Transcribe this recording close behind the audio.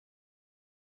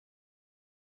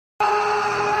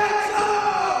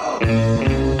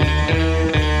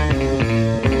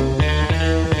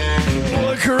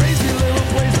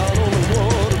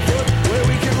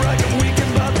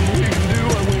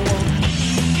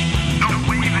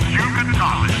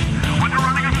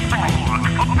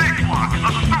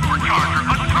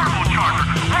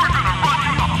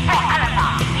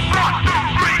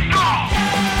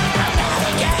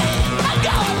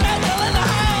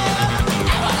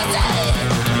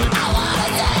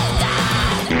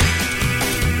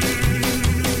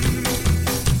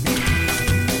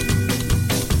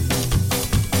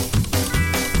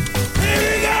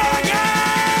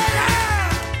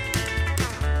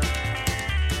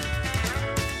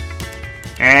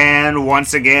And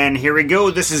once again, here we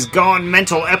go. This is Gone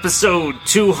Mental episode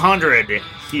 200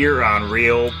 here on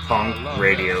Real Punk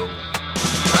Radio.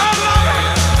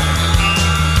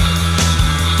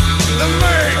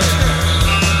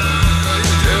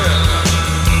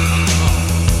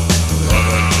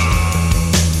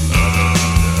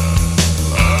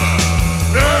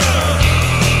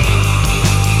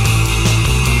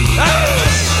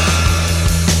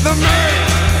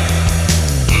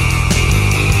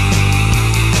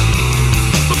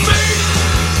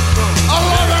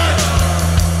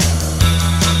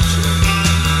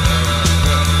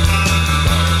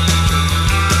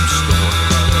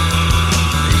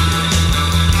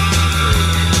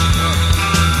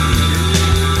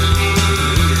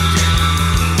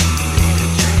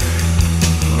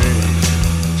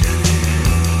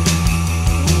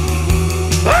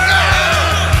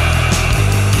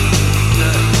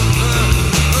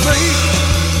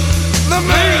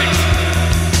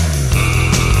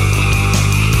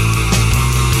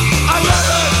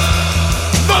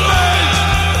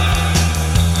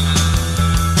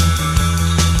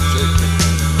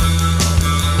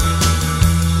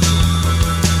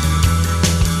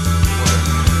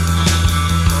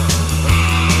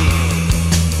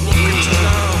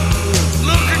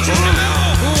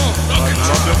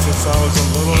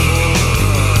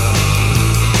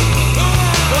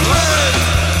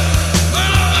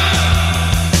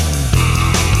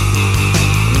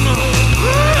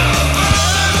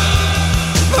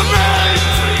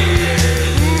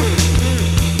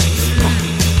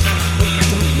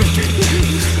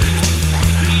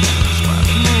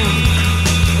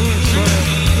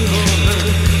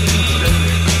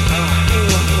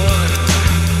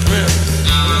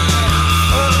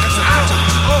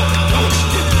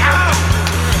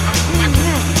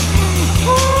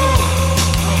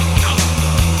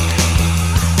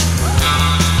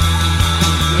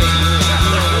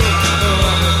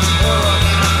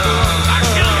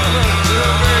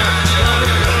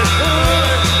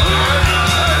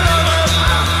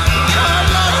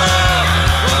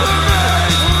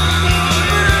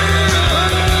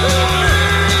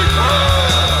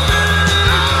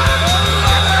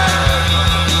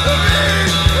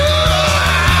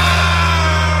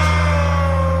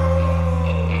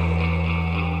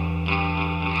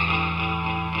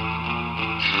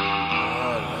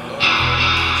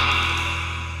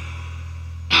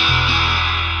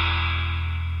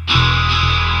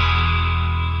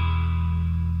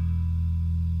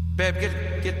 Babe,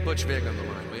 get Butch Vig on the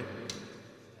line, will you?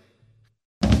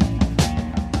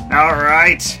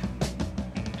 Alright.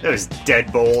 That was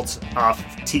Deadbolt off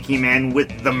Tiki Man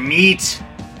with the Meat.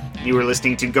 You were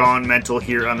listening to Gone Mental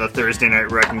here on the Thursday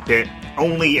Night Wrecking Pit,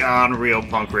 only on Real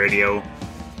Punk Radio.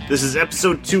 This is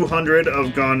episode 200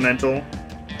 of Gone Mental.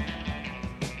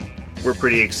 We're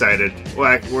pretty excited.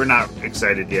 Well, we're not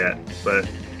excited yet, but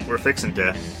we're fixing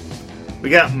to. We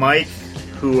got Mike,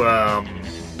 who,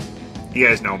 you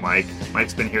guys know Mike.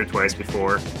 Mike's been here twice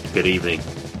before. Good evening.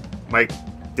 Mike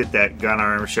did that Gun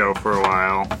Arm show for a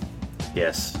while.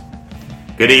 Yes.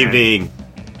 Good evening.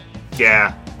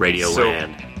 Yeah. Radio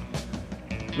Land.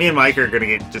 Me and Mike are going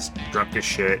to get just drunk as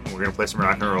shit, and we're going to play some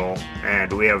rock and roll,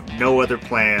 and we have no other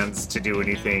plans to do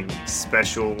anything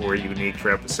special or unique for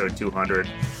episode 200.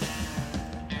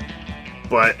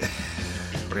 But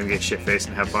we're going to get shit-faced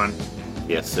and have fun.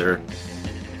 Yes, sir.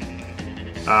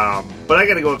 But I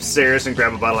gotta go upstairs and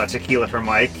grab a bottle of tequila for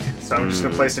Mike, so I'm just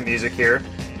gonna play some music here.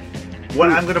 What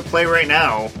I'm gonna play right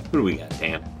now... What do we got,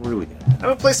 Dan? What do we got? I'm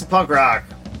gonna play some punk rock.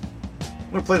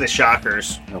 I'm gonna play the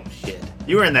Shockers. Oh, shit.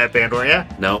 You were in that band, weren't you?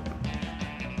 Nope.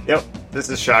 Yep, this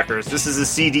is Shockers. This is a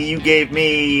CD you gave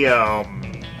me,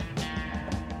 it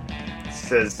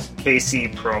says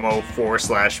KC Promo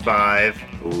 4/5.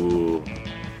 Ooh. I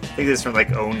think this is from like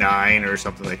 09 or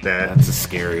something like that. That's a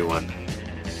scary one.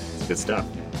 It's good stuff.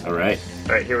 Alright.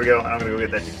 Alright, here we go. I'm gonna go get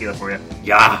that tequila for you.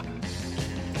 Yeah.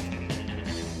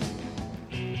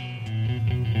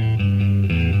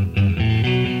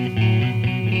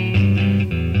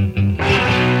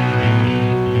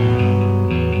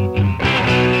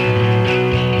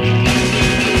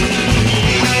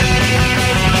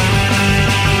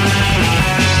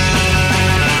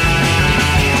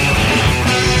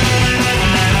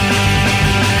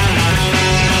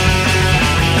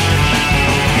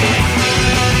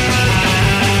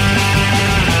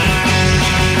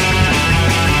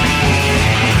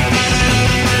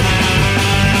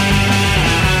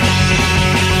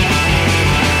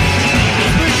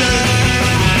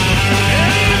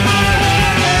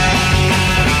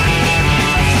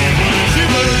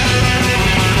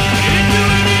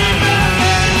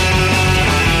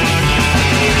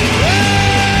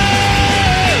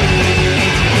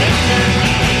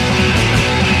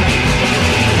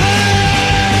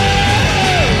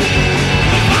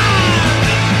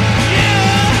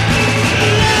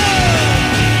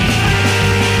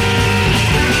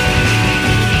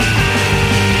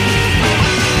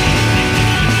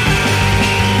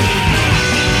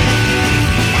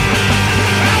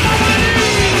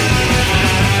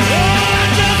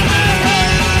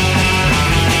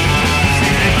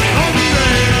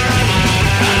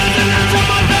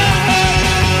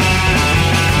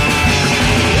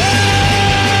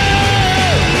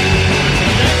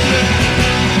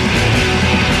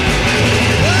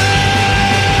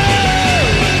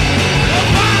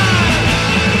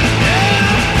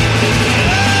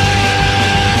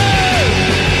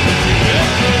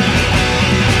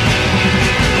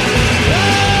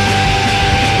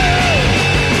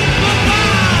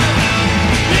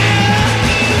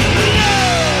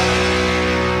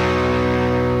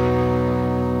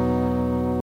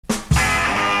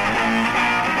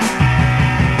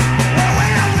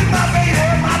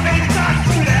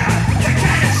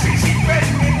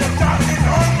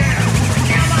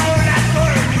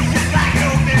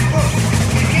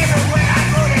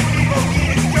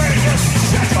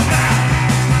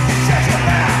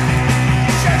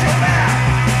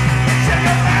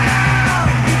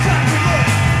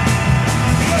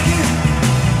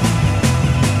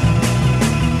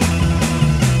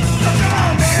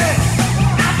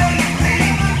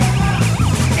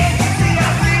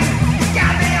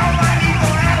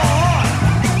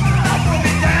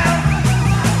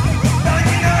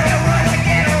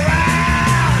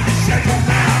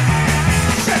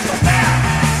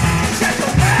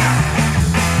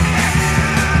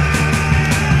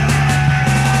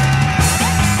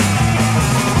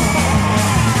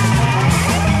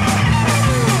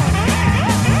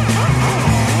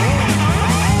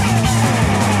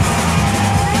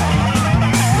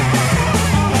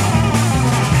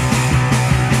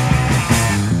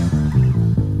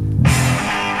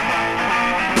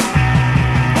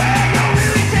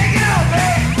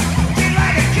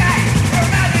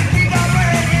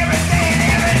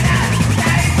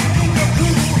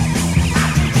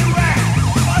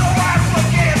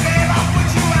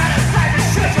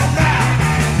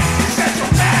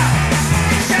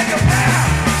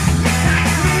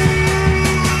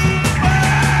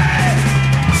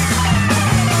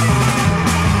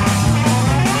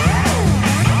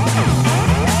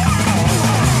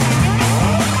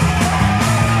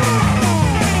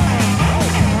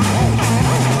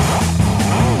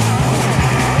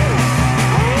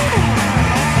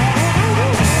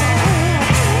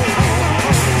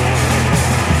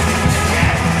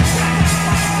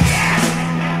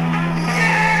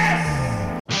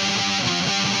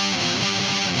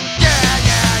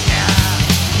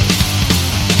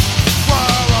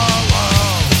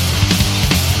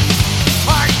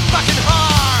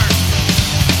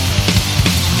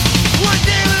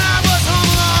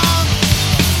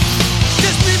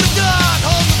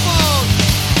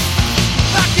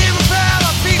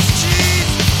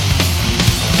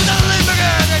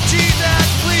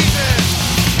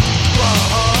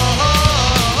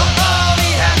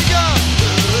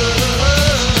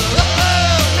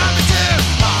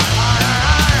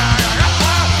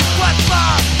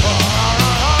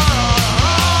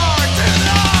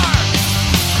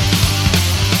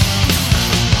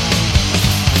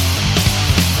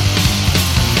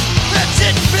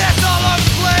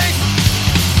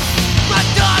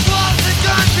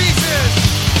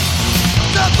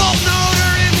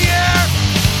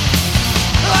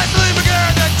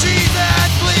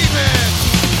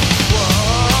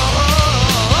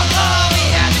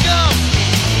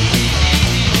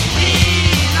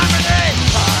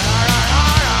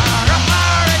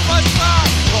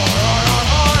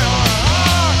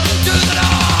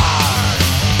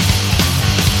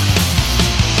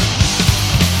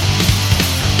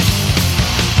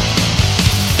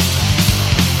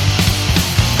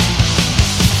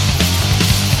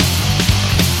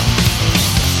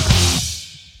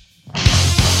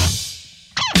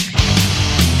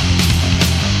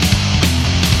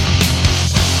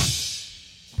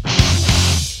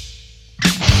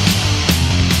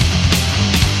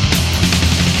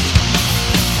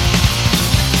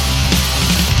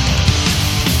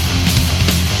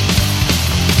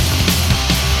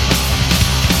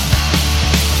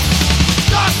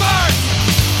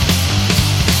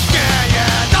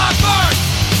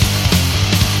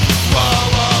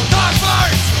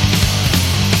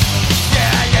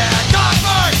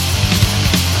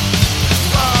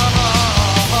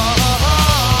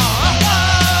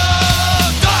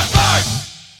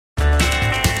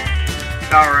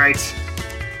 Alright.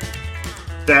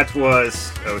 That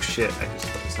was... Oh shit, I just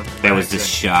put something. That was the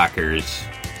Shockers.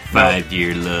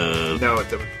 5-Year Love. No,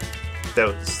 that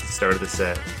was the start of the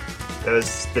set. That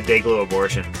was the Dayglow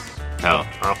Abortions. Oh.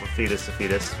 Off of Fetus to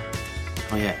Fetus.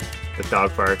 Oh, yeah. The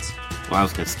dog farts. Well, I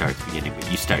was going to start at the beginning, but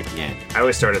you start at the end. I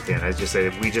always start at the end. I just say,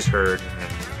 we just heard, and then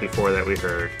before that we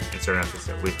heard, and starting off the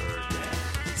set we heard. Yeah.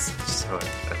 It's just how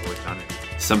I've always done it.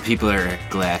 Some people are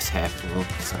glass half full,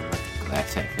 some are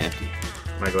glass half empty.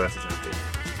 My glass is empty.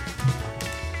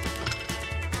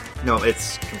 No,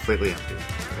 it's completely empty.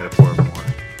 I gotta pour more.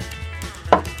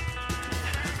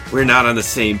 We're not on the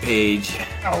same page.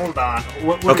 Hold on.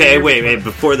 Okay, wait.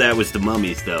 Before that was the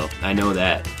Mummies, though. I know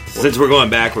that. Since we're going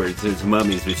backwards, it's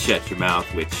Mummies with Shut Your Mouth,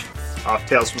 which... Off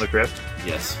Tales from the Crypt.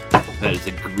 Yes. That is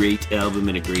a great album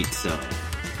and a great song.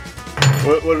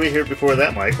 What did we hear before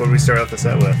that, Mike? What did we start off the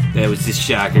set with? That was the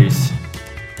Shockers.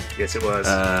 Yes, it was.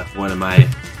 One of my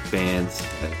bands.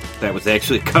 That was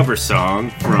actually a cover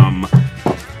song from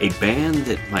a band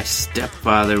that my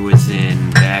stepfather was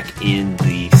in back in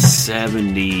the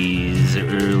 70s,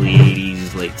 early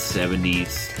 80s, late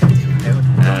 70s.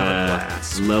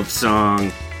 Love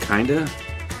song, kinda,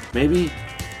 maybe?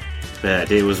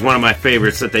 But it was one of my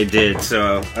favorites that they did,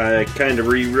 so I kind of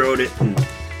rewrote it. And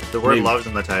the word love's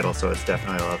in the title, so it's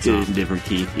definitely a love did song. it in a different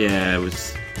key. Yeah, it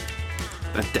was...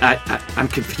 I'm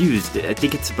confused. I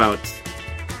think it's about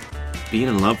being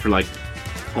in love for, like,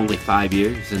 only 5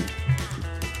 years, and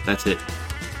that's it.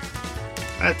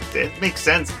 It makes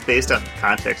sense based on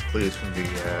context clues from the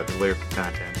lyrical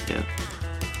content. Yeah.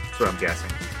 That's what I'm guessing.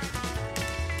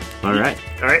 Alright,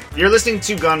 you're listening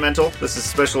to Gone Mental. This is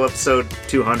special episode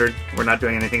 200. We're not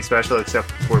doing anything special,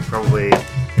 except we're probably going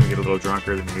to get a little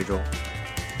drunker than usual.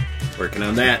 working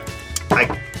on that.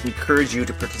 I encourage you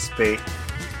to participate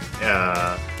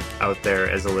out there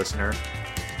as a listener.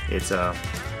 It's the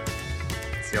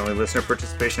only listener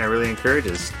participation I really encourage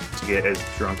is to get as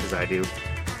drunk as I do,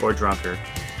 or drunker.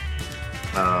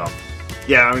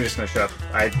 Yeah, I'm just going to shut up.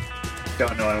 I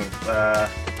don't know...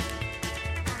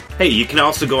 Hey, you can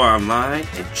also go online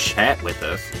and chat with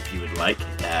us if you would like.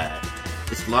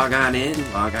 Just log on,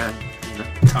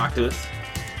 talk to us,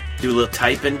 do a little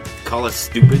typing, call us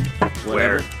stupid,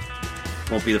 whatever.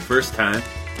 Won't be the first time.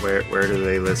 Where do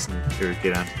they listen or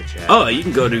get onto the chat? Oh, you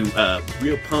can go to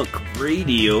Real Punk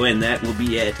Radio, and that will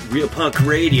be at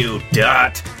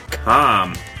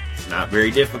realpunkradio.com. It's not very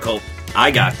difficult.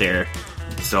 I got there,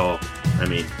 so, I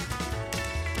mean,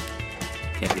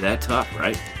 can't be that tough,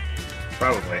 right?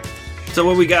 Probably. So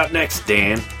what we got next,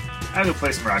 Dan? I'm going to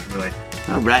play some rockabilly.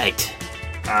 All right.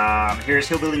 Here's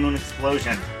Hillbilly Moon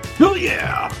Explosion. Oh,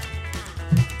 yeah.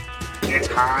 Get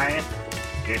high,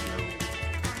 get low.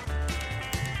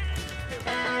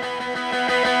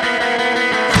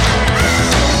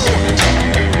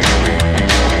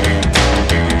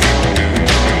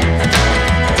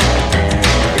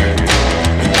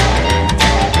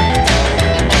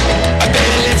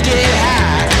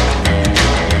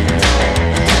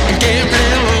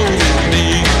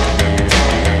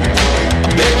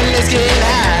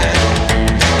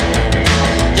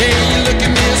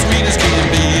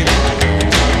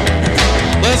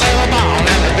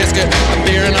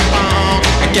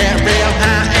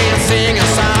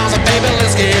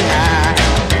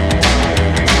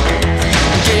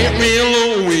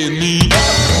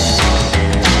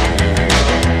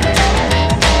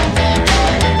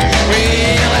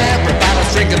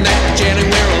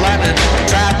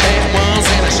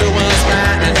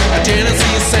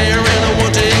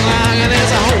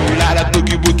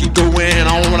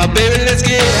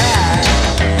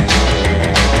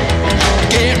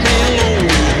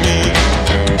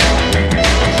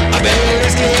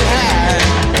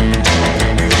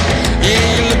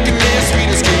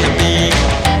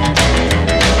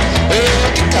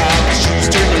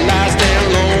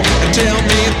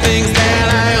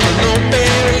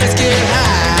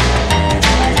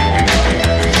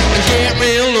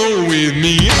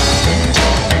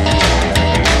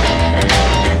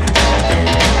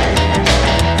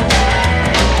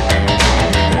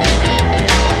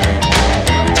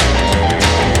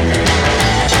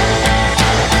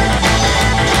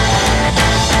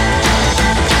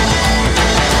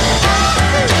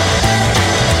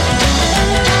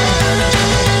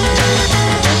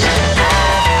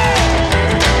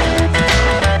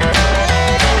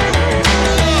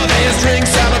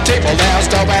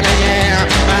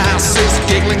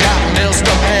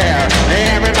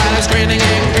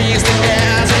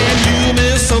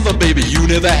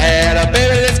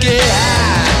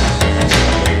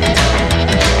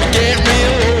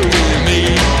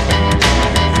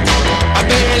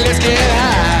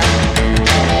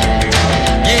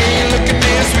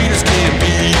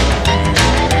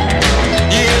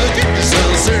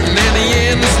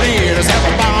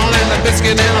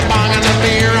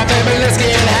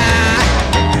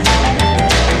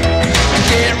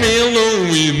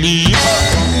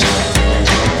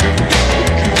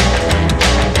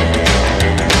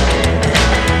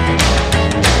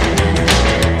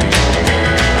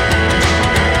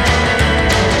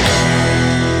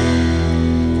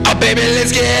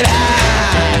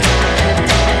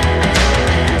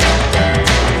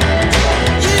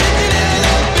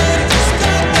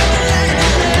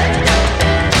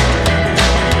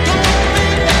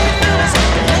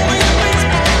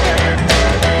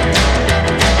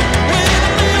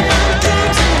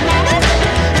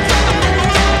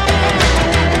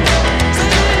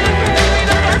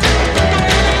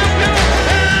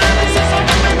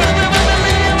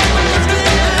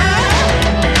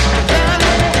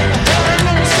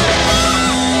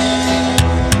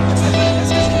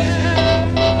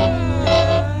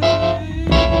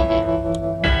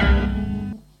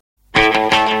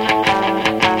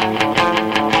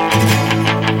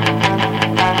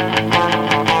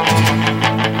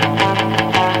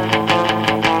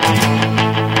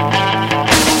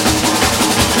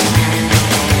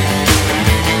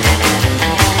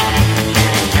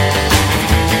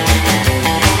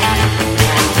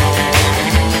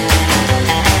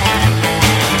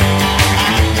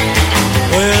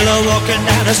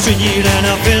 the street and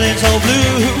I'm feeling so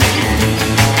blue.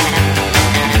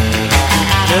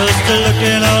 Just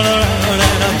looking all around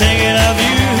and I'm thinking of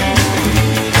you.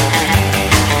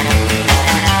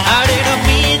 I didn't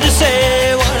mean to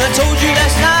say what I told you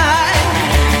last night.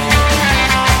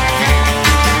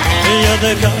 You're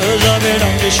the cause of it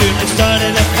all, you shouldn't have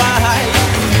started a fight.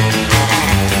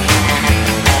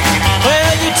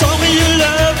 Well, you told me you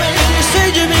love me, you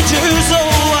said you'd be true, so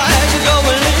I had to go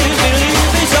and leave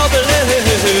me, so believe.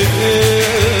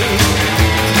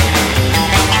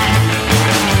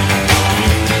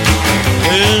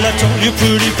 Well, I told you,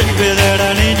 pretty baby, that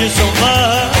I need you so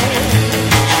much.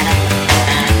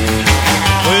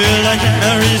 Well, I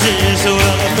can't resist, well,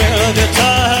 I felt your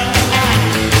touch.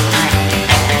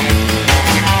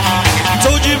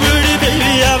 Told you, pretty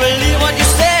baby, I believe what you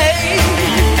say.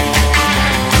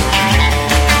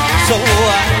 So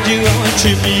why do you want to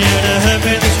treat me and hurt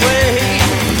me this way?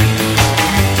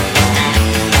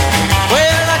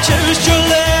 Well, I cherished your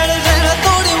letters and I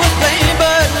thought it was plain,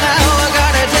 but now I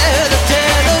gotta tell the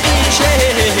tale of each shade.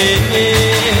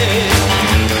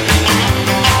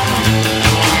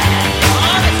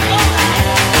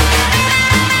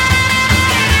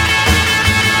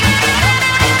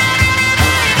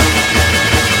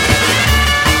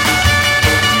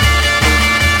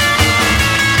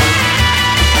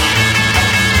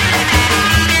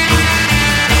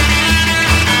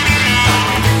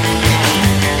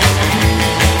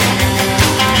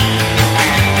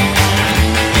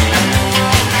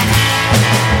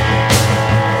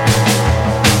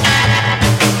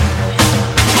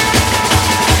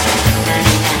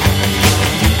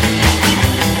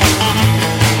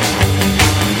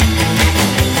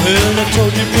 Well, I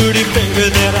told you, pretty baby,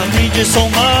 that I need you so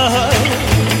much.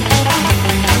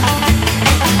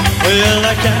 Well,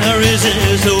 I can't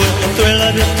resist the thrill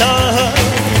of your touch.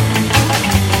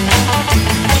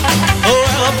 Oh,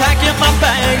 well, I'm packing my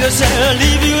bag, I said I'll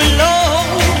leave you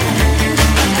alone.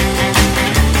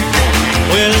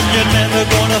 Well, you're never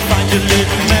gonna find your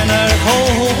little man at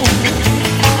home.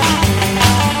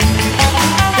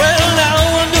 Well, now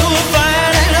I'm doing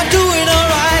fine and I'm doing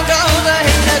alright, 'cause I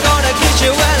ain't gonna kiss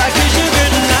you, well, I kiss you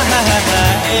goodnight.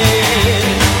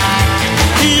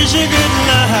 Kiss you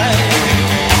goodnight.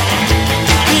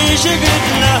 Kiss you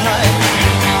goodnight.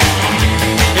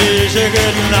 Kiss you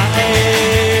goodnight.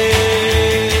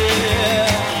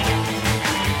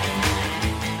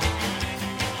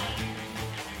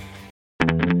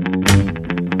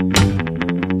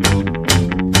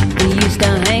 We used to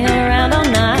hang around all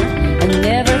night and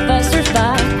never fuss or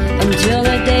fight until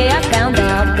the day I found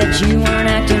out that you weren't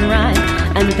acting right.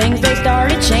 And things they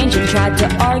started changing, tried to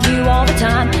argue all the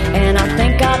time. And I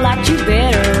think I liked you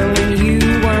better when you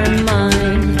weren't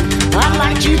mine. I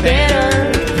liked you better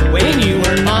when you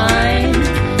were mine.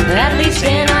 At least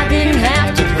then I didn't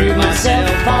have to prove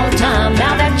myself all the time.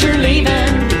 Now that you're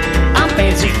leaving, I'm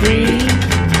fancy free,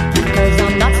 'cause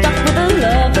I'm not stuck with a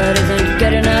love that isn't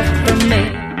good enough for me.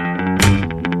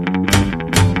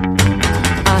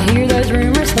 I hear those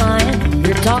rumors flying,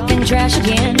 you're talking trash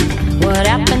again. What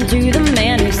happened to the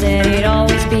man who said he'd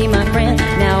always be my friend?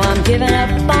 Now I'm giving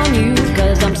up on you,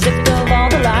 'cause I'm sick of all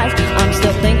the lies. I'm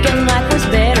still thinking life was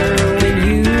better when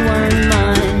you weren't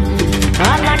mine.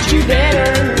 I liked you better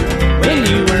when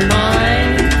you were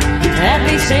mine. At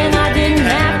least then I didn't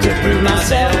have to prove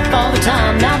myself all the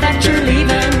time. Now that you're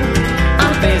leaving,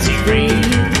 I'm fancy free,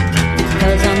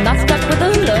 'cause I'm not stuck with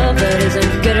a love that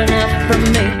isn't good enough for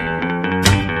me.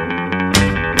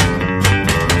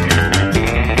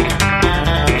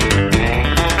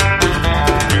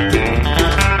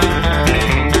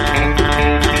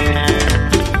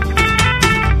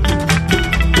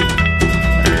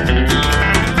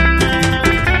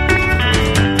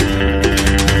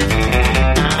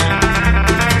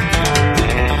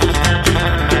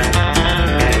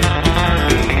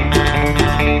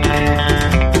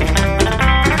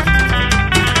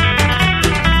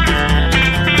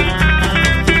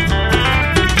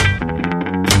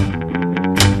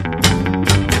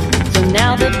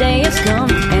 Now the day has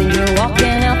come and you're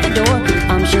walking out the door.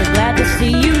 I'm sure glad to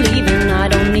see you leaving. I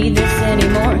don't need this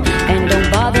anymore. And don't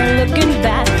bother looking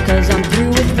back, 'cause I'm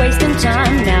through with wasting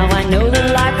time. Now I know that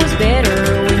life was better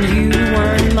when you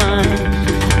weren't mine.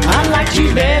 I liked you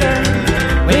better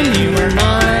when you were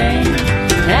mine.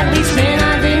 At least then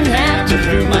I didn't have to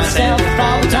prove myself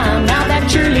all the time. Now that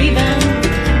you're leaving,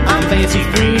 I'm fancy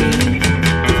free,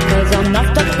 'cause I'm not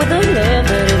stuck with a love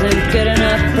that isn't good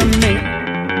enough for me.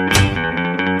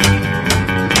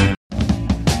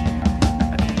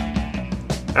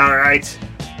 All right.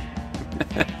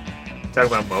 Talk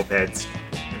about mopeds.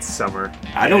 It's summer.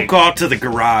 I don't go out to the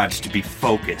garage to be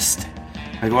focused.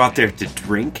 I go out there to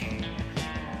drink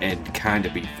and kind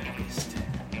of be focused.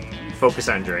 Focus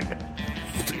on drinking.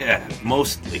 Yeah,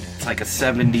 mostly. It's like a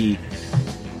 70,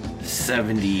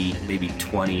 maybe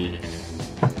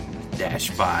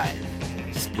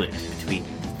 20-5 split between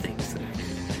things.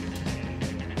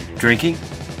 Drinking,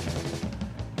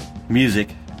 music,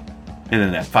 and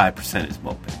then that 5% is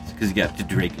mopeds. Because you got to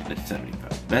drink it at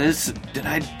 75. That is, did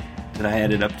I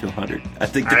add it up to 100? I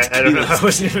think that's I don't know. I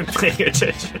wasn't even paying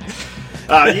attention.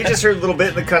 You just heard a little bit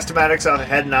in the Customatics off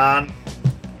Heading On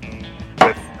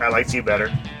with I Liked You Better.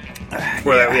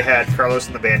 Before that, we had Carlos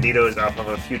and the Banditos off of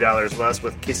A Few Dollars Less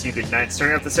with Kiss You Goodnight.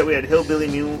 Starting off the set, we had Hillbilly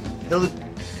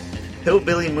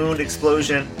Moon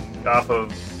Explosion off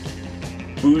of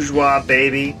Bourgeois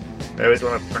Baby. I always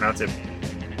want to pronounce it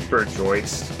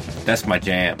Burjoist. That's my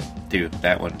jam, dude.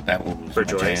 That one was my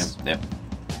jam. Yep.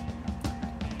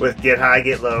 With Get High,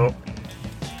 Get Low.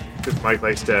 Because Mike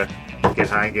likes to get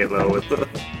high and get low with 5%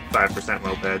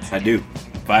 mopeds. I do.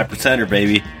 5%er,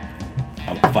 baby.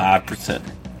 I'm 5%.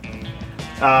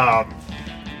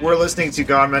 We're listening to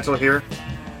Gone Mental here.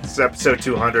 This is episode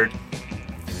 200.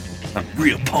 On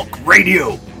Real Punk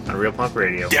Radio. On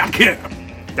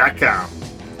RealPunkRadio.com.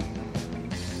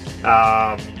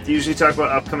 Usually talk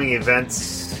about upcoming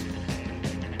events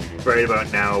right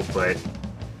about now, but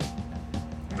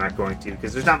I'm not going to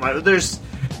because there's not much. There's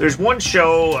one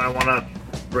show I want to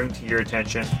bring to your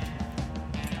attention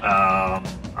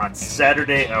on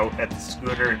Saturday out at the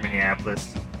Schooner in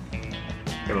Minneapolis.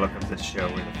 Gotta look up this show.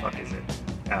 Where the fuck is it?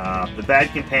 The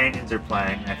Bad Companions are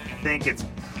playing. I think it's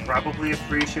probably a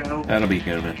free show. That'll be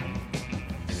good, man.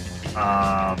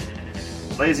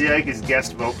 Lazy Ike is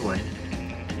guest vocaling.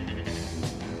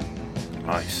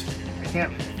 Nice. I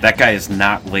can't. That guy is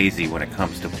not lazy when it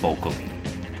comes to vocaling.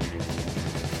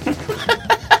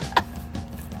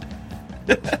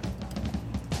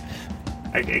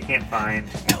 I can't find.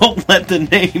 Don't let the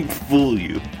name fool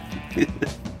you.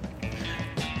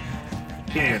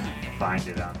 Can't even find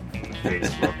it on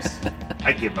Facebooks.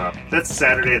 I give up. That's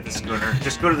Saturday at the Schooner.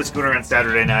 Just go to the Schooner on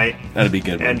Saturday night. That'll be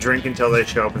good. And drink until they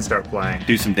show up and start playing.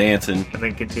 Do some dancing. And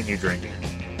then continue drinking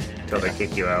until they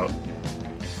kick you out.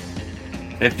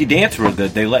 If you dance real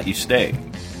good, they let you stay.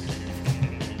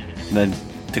 And then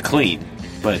to clean.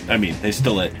 But I mean, they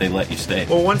let you stay.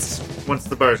 Well, once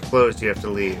the bar's closed, you have to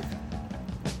leave.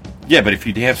 Yeah, but if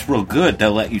you dance real good,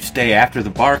 they'll let you stay after the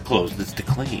bar closes to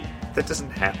clean. That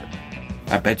doesn't happen.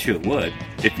 I bet you it would.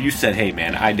 If you said, hey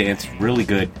man, I dance really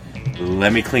good,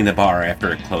 let me clean the bar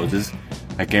after it closes,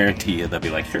 I guarantee you they'll be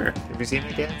like, sure. Have you seen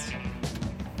me dance?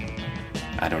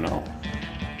 I don't know.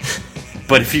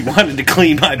 But if you wanted to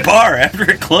clean my bar after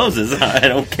it closes, I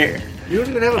don't care. You don't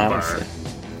even have a Honestly.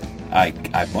 bar.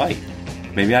 I might.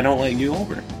 Maybe I don't let you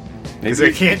over. Because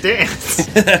I can't dance.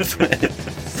 That's what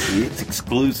see, it's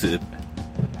exclusive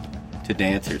to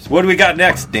dancers. What do we got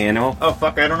next, Daniel? Oh,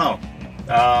 fuck, I don't know.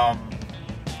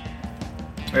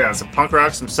 Yeah, some punk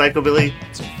rock, some psychobilly,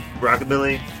 some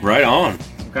rockabilly, Right on.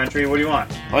 some country. What do you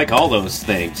want? I like all those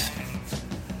things.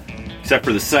 Except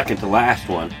for the second to last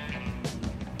one.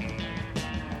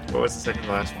 What was the second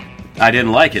to last one? I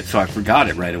didn't like it, so I forgot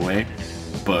it right away.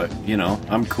 But, you know,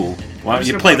 I'm cool. Why don't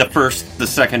you play the first, the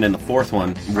second, and the fourth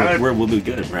one? We'll be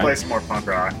good, right? Play some more punk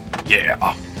rock.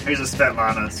 Yeah. Here's the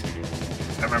Svetlanas.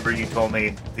 I remember you told me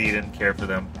that you didn't care for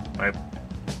them. I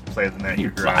played them at You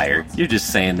your garage liar. once. You're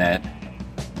just saying that.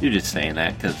 You're just saying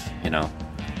that because, you know.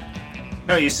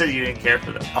 No, you said you didn't care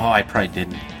for them. Oh, I probably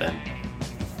didn't then.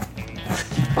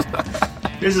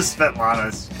 Here's the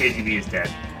Svetlanas. KGB is dead.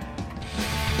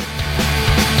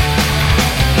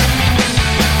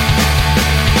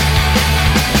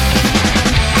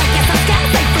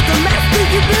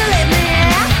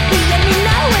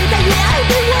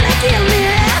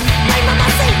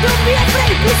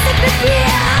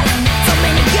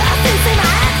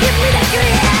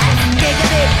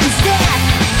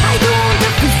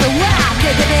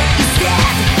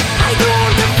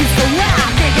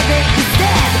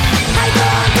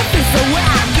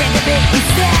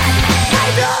 It's dead.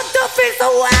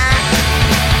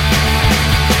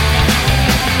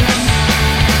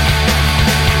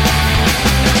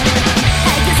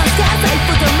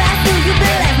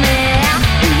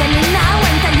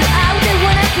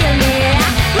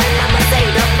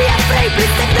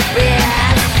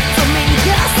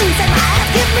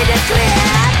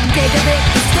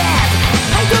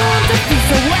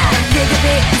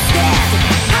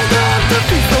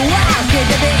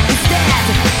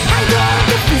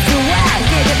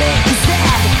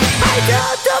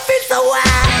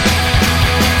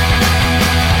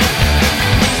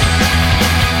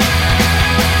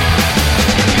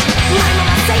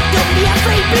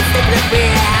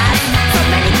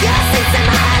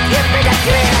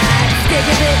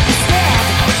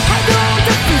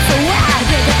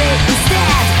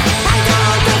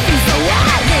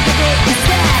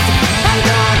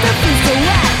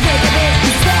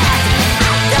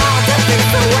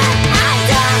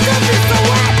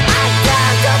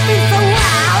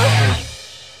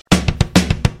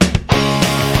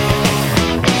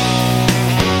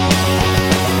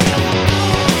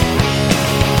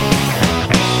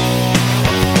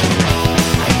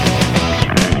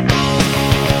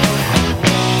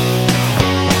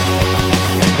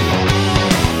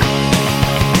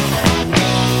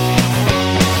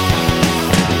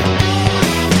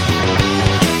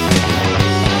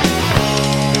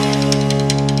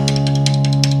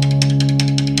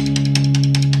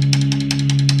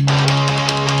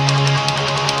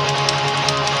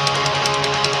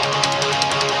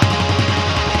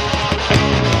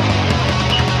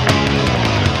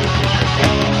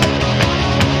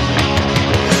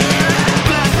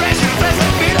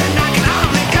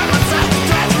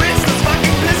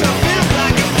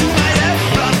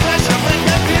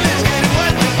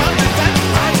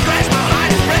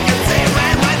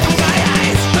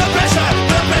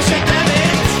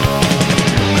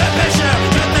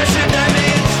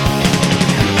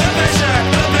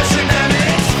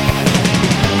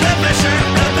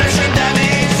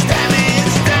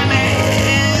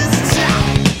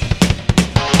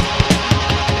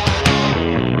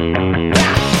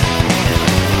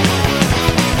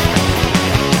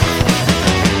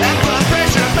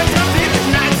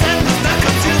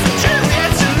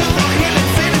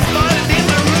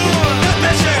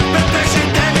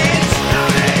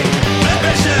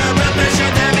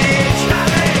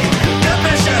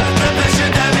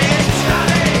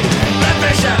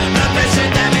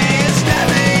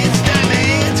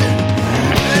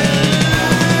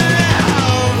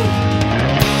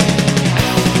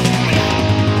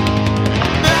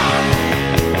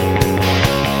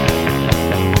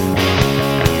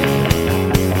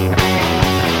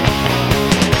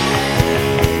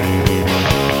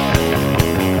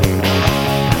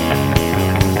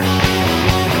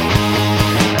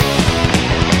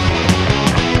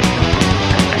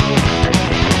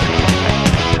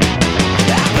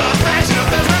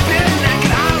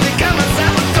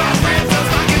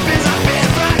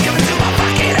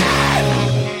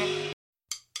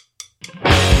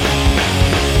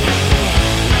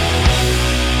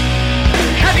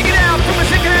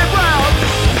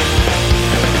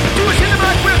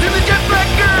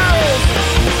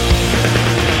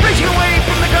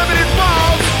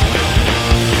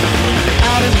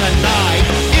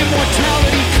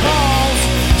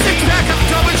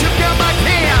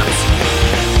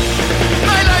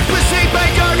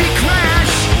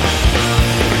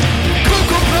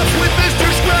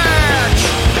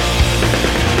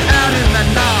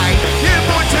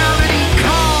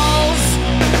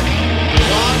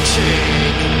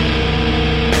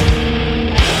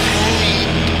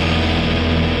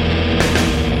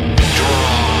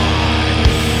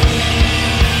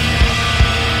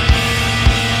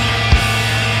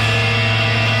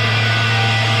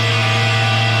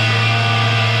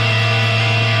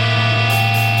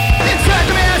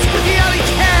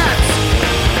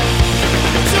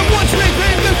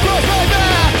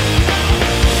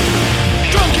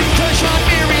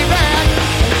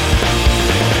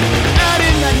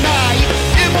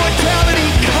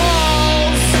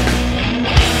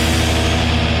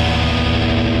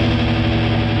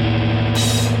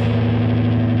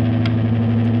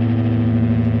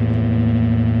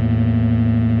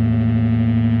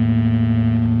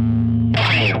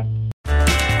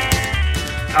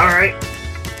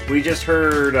 we just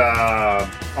heard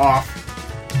Off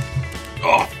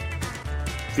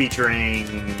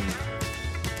featuring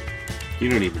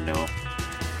You don't even know.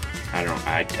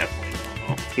 I definitely don't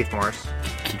know. Keith Morris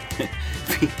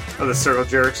of the Circle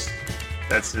Jerks.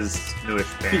 That's his newish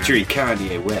band. Featuring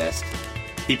Kanye West.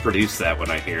 He produced that one,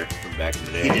 I hear, from back in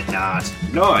the day. He did not.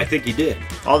 No, I think he did.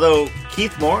 Although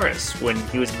Keith Morris, when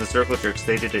he was in the Circle Jerks,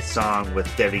 they did a song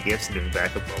with Debbie Gibson doing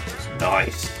backup vocals.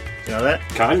 Nice. Do you know that?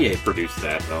 Kanye produced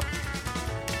that, though.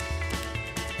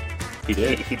 He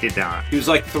did. He did not. He was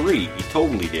like 3. He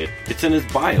totally did. It's in his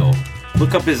bio.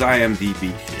 Look up his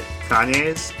IMDb shit.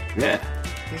 Kanye's? Yeah.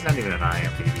 He's not even an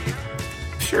IMDb.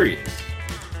 Sure he is.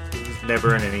 He was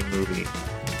never in any movie.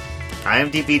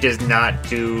 IMDb does not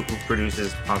do who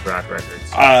produces punk rock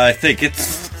records. I think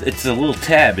it's a little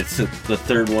tab. It's the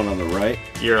third one on the right.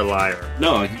 You're a liar.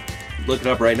 No, look it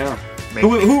up right now. Make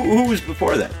me- Who was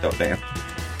before that, though, Dan?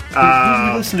 Who did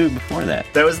you listen to before that?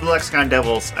 That was the Lexicon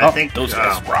Devils. I think those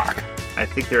guys rock. I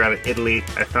think they're out of Italy.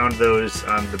 I found those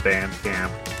on the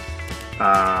Bandcamp.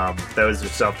 That was their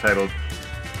self-titled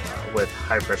with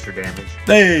High Pressure Damage.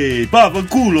 Hey, Papa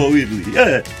Culo, Italy.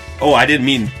 Yeah. Oh, I didn't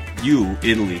mean you,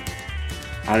 Italy.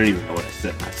 I don't even know what I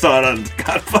said. I saw it on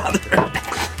Godfather.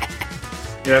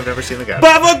 Yeah, I've never seen The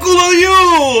Godfather. Papa Culo, you!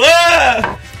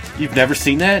 Ah! You've never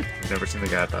seen that? I've never seen The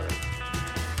Godfather.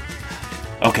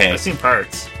 Okay. I've seen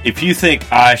parts. If you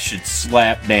think I should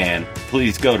slap Dan,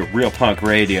 please go to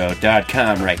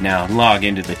realpunkradio.com right now and log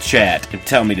into the chat and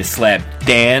tell me to slap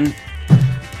Dan,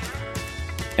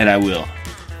 and I will.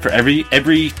 For every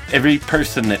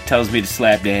person that tells me to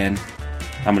slap Dan,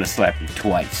 I'm gonna slap him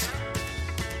twice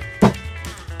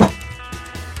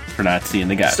for not seeing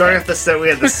the guy. Starting off the set, we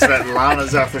had the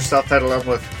Svetlanas off their self-titled album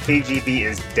with KGB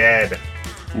is Dead.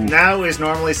 Now is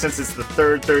normally, since it's the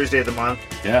third Thursday of the month,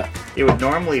 Yeah. it would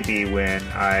normally be when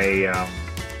I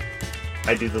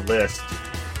do the list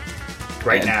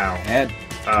right now.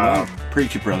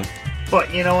 Preach it, brother.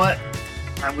 But you know what?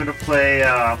 I'm going to play...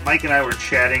 Mike and I were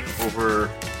chatting over...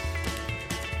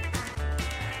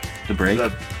 The break.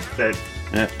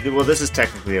 Yeah. Well, this is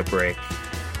technically a break.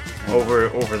 Over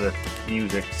the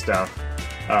music stuff.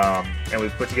 And we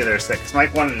put together a set, because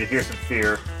Mike wanted to hear some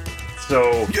Fear.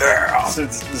 So, Yeah!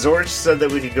 since Zorch said that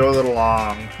we could go a little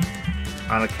long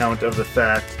on account of the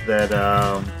fact that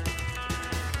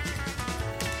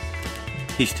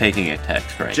He's taking a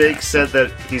text right Jake now. said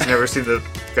that he's never seen The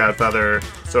Godfather,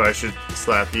 so I should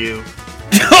slap you.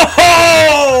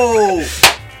 Oh!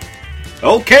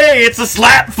 Okay, it's a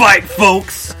slap fight,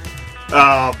 folks.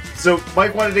 So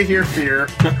Mike wanted to hear Fear.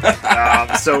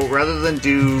 So rather than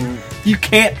do You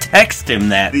can't text him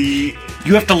that. the...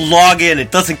 You have to log in.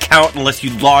 It doesn't count unless you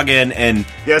log in and...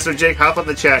 Yeah, so Jake, hop on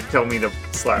the chat and tell me to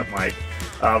slap Mike.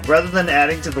 Rather than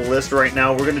adding to the list right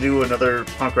now, we're going to do another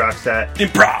punk rock set,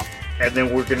 Improv. and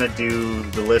then we're going to do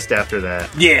the list after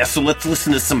that. Yeah, so let's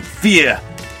listen to some Fear.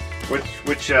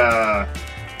 Which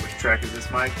track is this,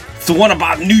 Mike? It's the one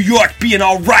about New York being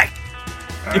alright.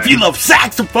 All If right. you love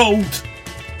saxophones.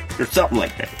 Or something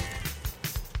like that.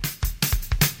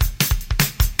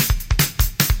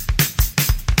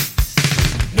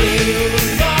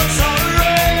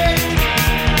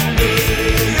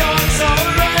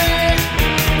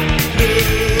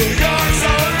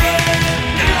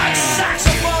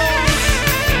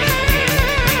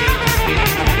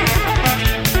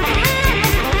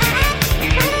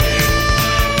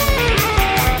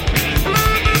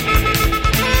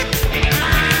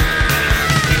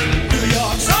 New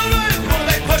York's alright, when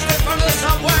they push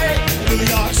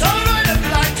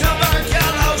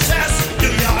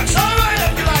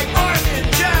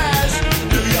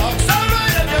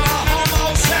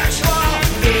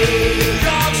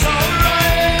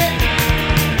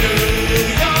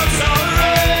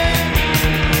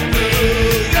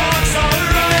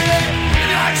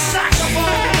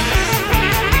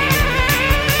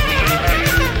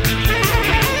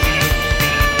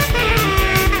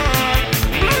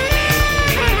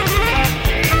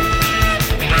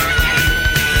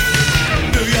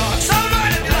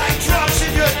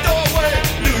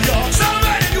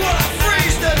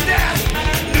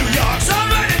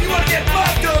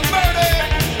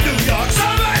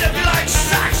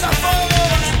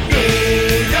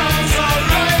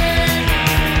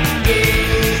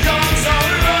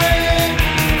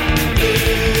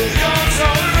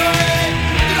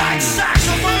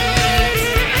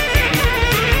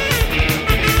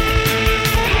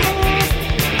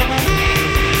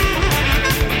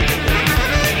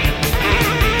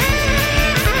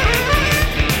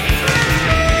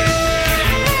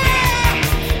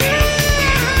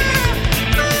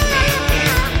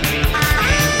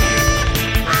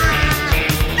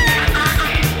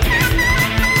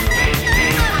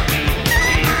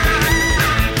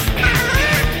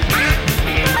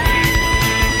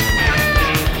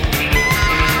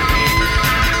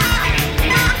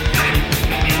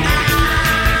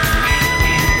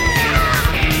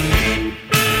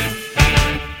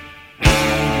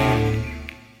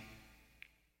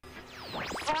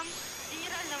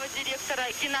директора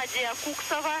Геннадия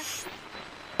Куксова.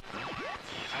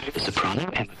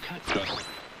 Soprano Emma Kirkwood.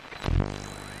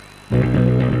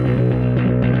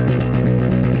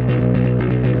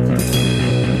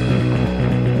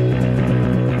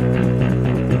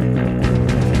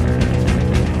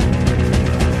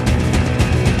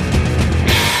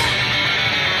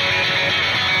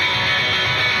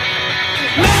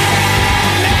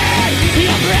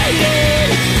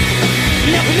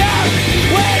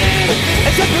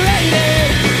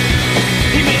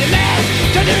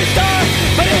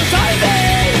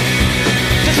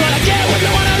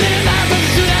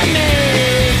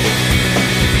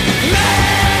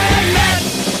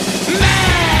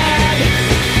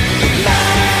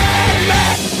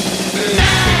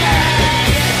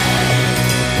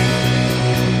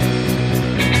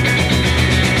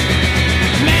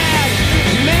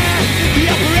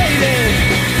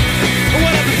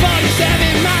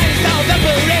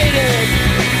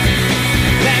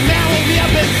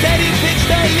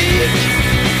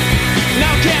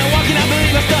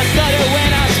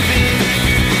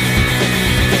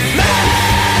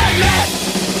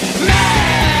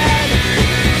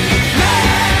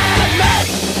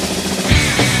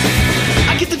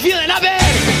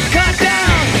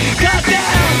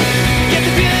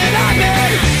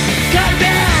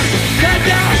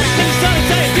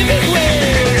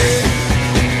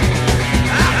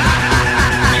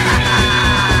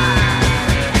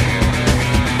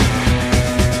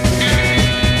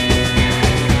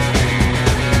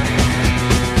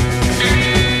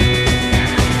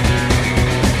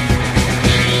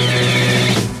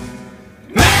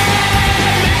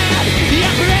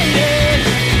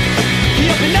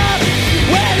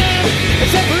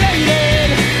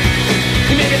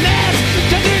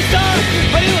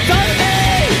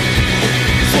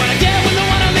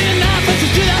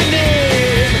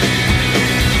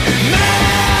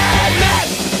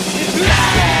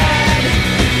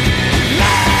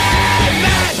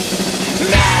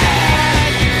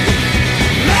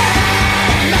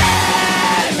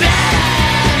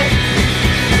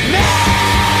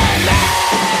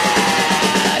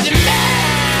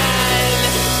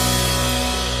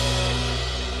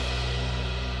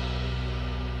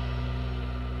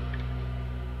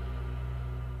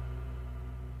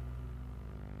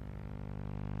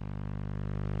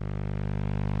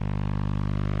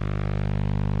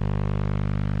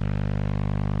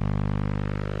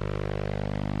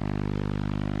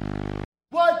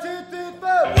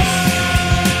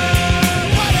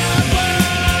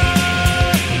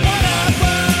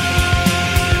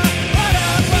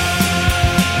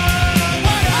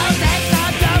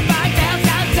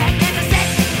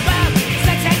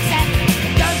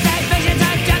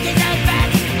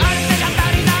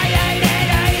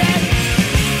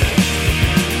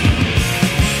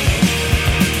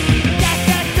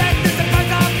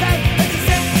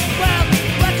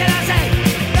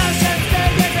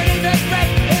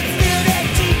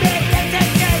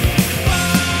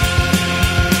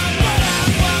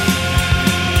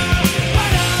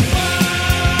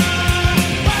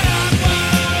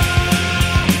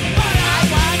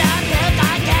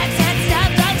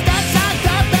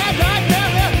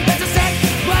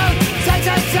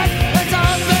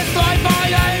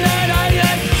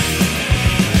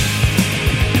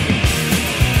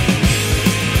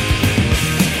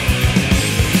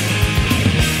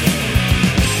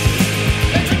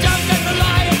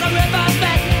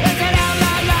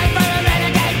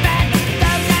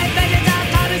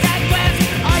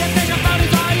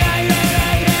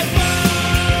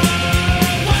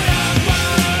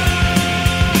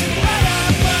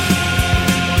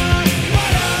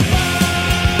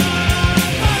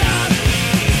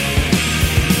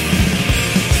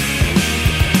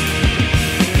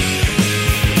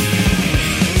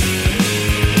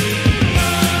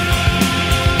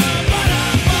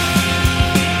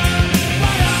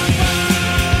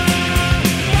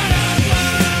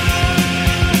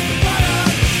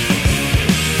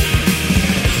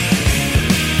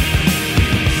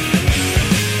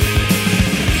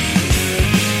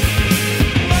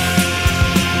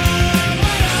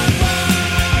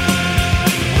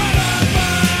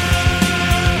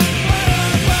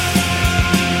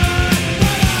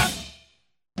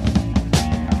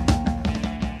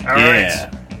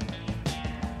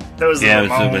 That was the Yeah,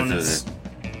 Ramones.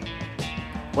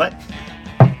 What?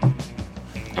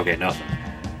 Okay, nothing.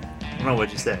 I don't know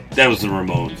what you said. That was the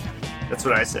Ramones. That's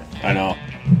what I said. I know.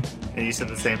 And you said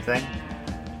the same thing?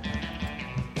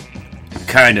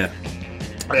 Kinda.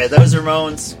 Okay, that was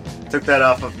Ramones. Took that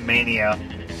off of Mania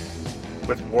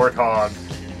with Warthog.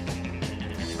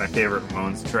 It's my favorite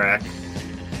Ramones track.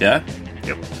 Yeah?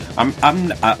 Yep.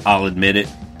 I'll admit it.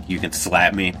 You can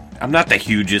slap me. I'm not the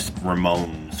hugest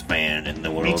Ramones fan in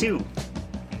the world. Me too.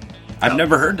 I've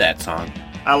never heard that song.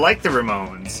 I like the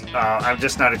Ramones. I'm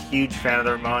just not a huge fan of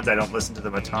the Ramones. I don't listen to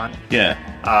them a ton. Yeah.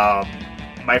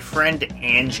 My friend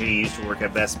Angie used to work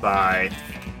at Best Buy,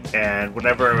 and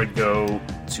whenever I would go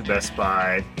to Best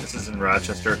Buy, this is in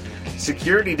Rochester,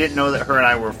 security didn't know that her and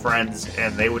I were friends,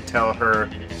 and they would tell her,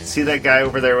 see that guy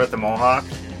over there with the mohawk?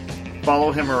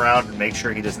 Follow him around and make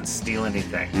sure he doesn't steal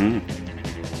anything.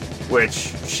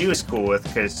 Which she was cool with,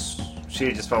 because she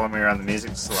would just follow me around the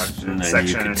music selection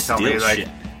section and tell me, like, shit.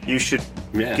 you should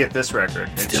get this record.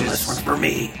 And Steal this one for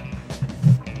me.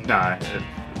 Nah,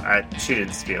 she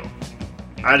didn't steal.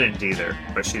 I didn't either,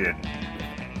 but she didn't.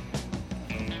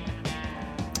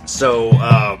 So,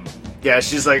 yeah,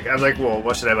 she's like, I'm like, well,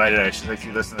 what should I buy today? She's like,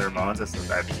 you listen to the Ramones? I said,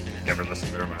 I've never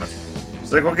listened to the Ramones.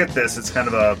 She's like, well, get this. It's kind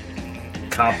of a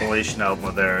compilation album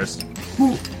of theirs.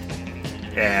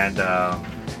 And,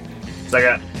 so I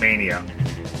got Mania.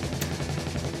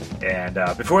 And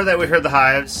before that, we heard the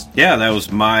Hives. Yeah, that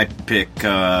was my pick.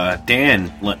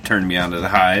 Dan turned me on to the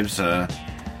Hives.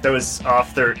 That was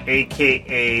off their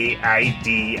AKA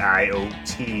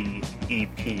IDIOT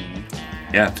EP.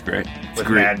 Yeah, it's great. It's with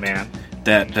great. Madman.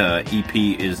 That EP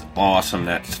is awesome.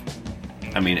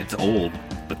 It's old,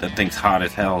 but that thing's hot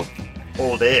as hell.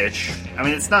 Old-ish. I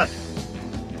mean, it's not...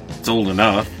 It's old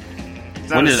enough.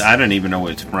 It's When not is? I don't even know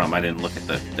what it's from. I didn't look at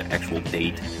the actual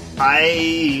date.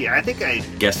 I think I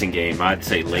Guessing game. I'd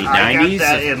say late got 90s.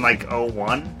 that in, like,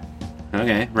 01.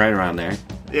 Okay, right around there.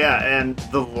 Yeah, and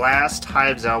the last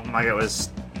Hives album I got was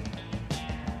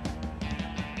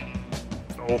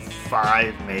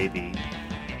 05, maybe.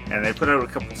 And they put out a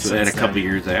couple So they had a since couple then.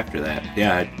 years after that.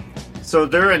 Yeah, So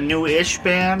they're a new-ish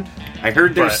band. I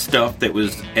heard there's But- stuff that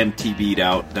was MTV'd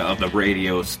out of the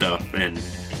radio stuff, and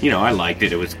I liked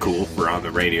it. It was cool for on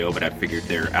the radio, but I figured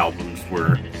their albums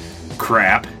were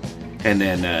crap. And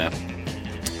then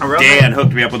Around Dan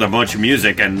hooked me up with a bunch of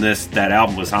music, and that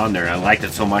album was on there. I liked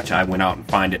it so much, I went out and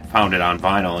found it on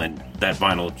vinyl, and that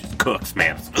vinyl just cooks,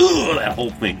 man. That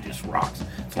whole thing just rocks.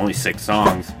 It's only 6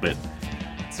 songs, but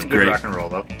some good great. rock and roll,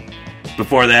 though.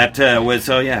 Before that was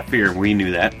Fear. We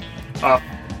knew that. Off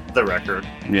the record.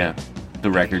 Yeah,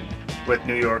 the record. With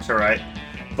New York's alright.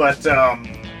 But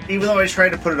even though I tried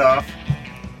to put it off,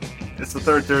 it's the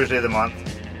third Thursday of the month.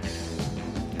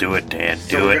 Do it, Dan.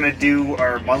 So Do we're it. going to do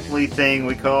our monthly thing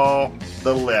we call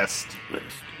the list.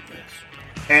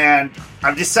 And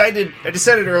I decided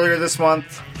earlier this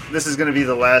month, this is going to be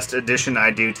the last addition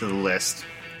I do to the list.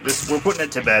 We're putting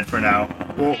it to bed for now.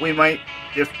 Well, we might,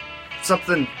 if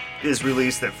something is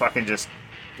released that fucking just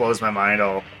blows my mind,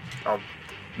 I'll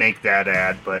make that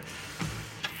ad. But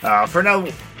for now,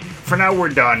 we're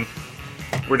done.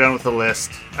 We're done with the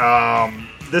list.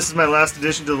 This is my last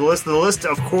addition to the list. The list,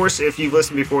 of course, if you've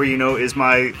listened before, you know, is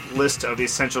my list of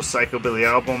essential psychobilly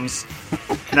albums.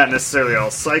 Not necessarily all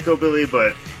psychobilly,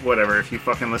 but whatever. If you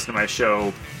fucking listen to my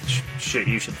show, shit,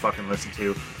 you should fucking listen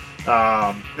to.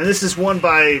 And this is one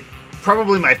by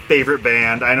probably my favorite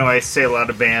band. I know I say a lot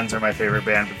of bands are my favorite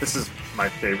band, but this is my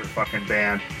favorite fucking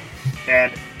band.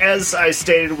 And as I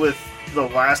stated with the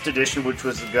last edition, which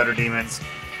was the Gutter Demons,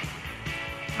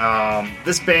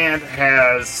 this band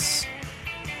has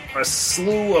a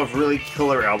slew of really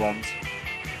killer albums.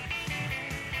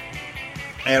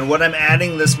 And what I'm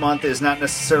adding this month is not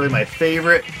necessarily my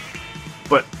favorite,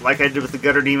 but like I did with the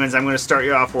Gutter Demons, I'm going to start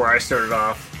you off where I started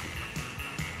off.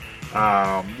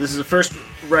 This is the first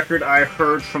record I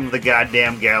heard from the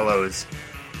Goddamn Gallows.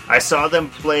 I saw them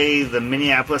play the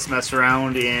Minneapolis Mess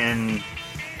Around in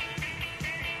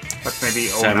maybe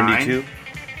 09? 72?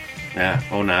 Yeah,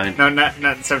 09. No, not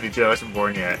in 72. I wasn't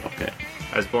born yet. Okay.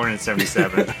 I was born in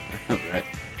 77. Alright.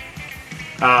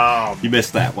 Um, You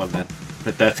missed that one then.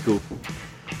 But that's cool.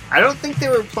 I don't think they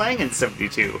were playing in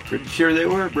 72. Pretty sure they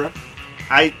were, bro.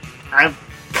 I'm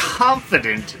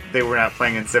confident they were not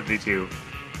playing in 72.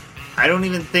 I don't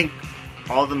even think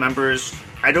all the members...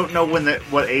 I don't know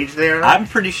what age they are. I'm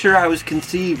pretty sure I was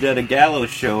conceived at a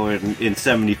Gallows show in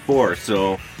 74,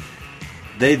 so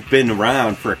they've been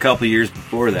around for a couple years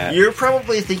before that. You're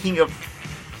probably thinking of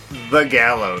the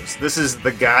Gallows. This is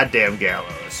the Goddamn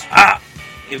Gallows.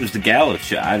 It was the Gallows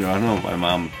show. I don't know. My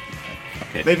mom...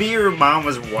 Okay. Maybe your mom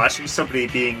was watching somebody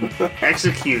being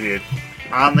executed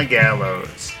on the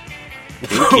gallows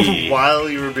Kinky. while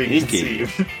you were being Kinky.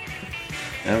 conceived.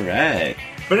 Alright.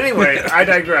 But anyway, I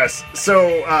digress. So,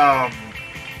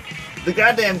 the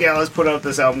Goddamn Gallows put out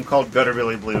this album called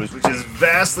Gutterbilly Blues, which is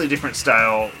vastly different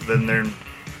style than they're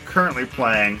currently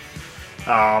playing.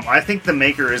 I think The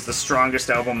Maker is the strongest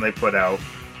album they put out.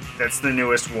 That's the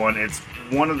newest one. It's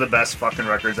one of the best fucking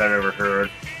records I've ever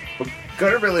heard. But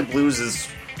Gutter Billy Blues is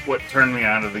what turned me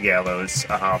onto the Gallows.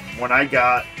 When I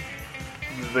got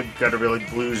the Gutter Billy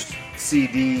Blues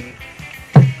CD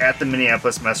at the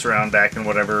Minneapolis Mess Around back in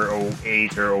whatever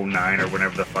 08 or 09 or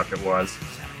whenever the fuck it was,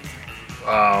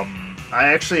 I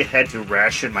actually had to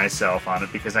ration myself on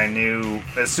it because I knew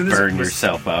as soon as Burn it was,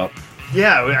 yourself out.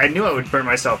 Yeah, I knew I would burn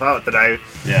myself out. That I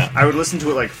would listen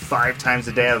to it like 5 times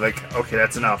a day. I was like, okay,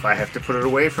 that's enough. I have to put it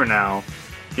away for now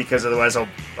because otherwise I'll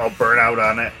burn out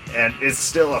on it. And it's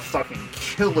still a fucking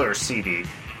killer CD.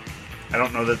 I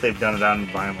don't know that they've done it on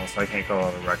vinyl, so I can't call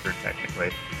it a record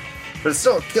technically. But it's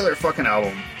still a killer fucking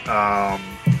album.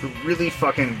 Really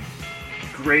fucking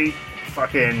great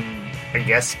fucking, I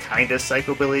guess, kind of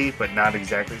psychobilly, but not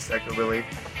exactly psychobilly.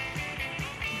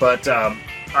 But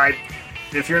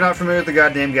if you're not familiar with the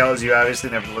goddamn Gallows, you obviously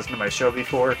never listened to my show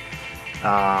before.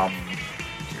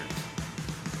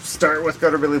 Start with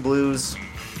Gutter Billy Blues,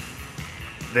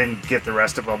 then get the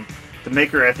rest of them. The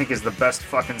Maker, I think, is the best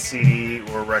fucking CD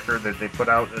or record that they put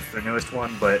out. It's their newest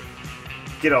one, but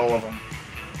get all of them.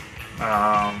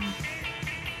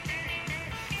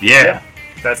 Yeah,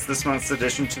 that's this month's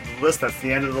addition to the list. That's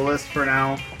the end of the list for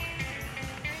now.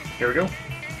 Here we go.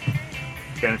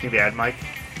 Got anything to add, Mike?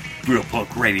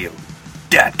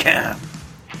 RealPunkRadio.com.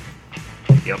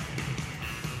 Yep.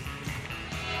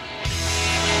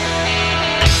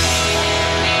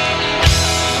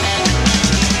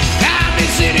 I've been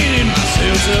sitting in my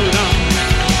cell so long.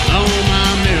 All my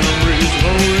memories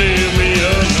won't leave me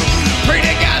alone. Pray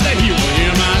to God that He will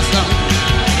hear my song.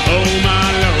 Oh my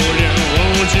Lord, yeah,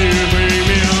 won't you bring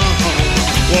me home?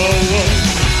 Whoa, whoa,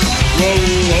 whoa,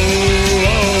 whoa,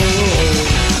 whoa.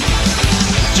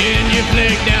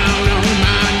 Genuflect down on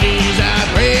my knees. I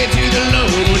pray to the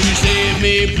Lord, won't you save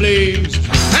me, please?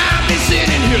 I've been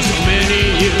sitting here so many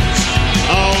years.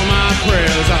 All my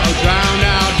prayers are drowned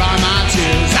out by my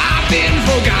tears. I've been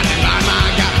forgotten by my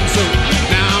God, so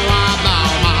now I bow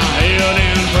my head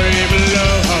and pray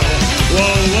below.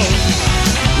 Whoa, whoa,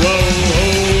 whoa,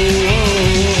 whoa, whoa.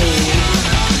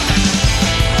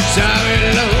 Sorry,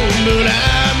 Lord, but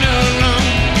I've done wrong.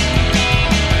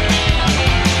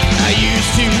 I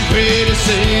used to pray to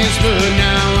saints, but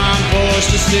now I'm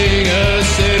forced to sing a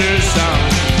sinner's song.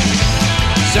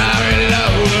 Sorry,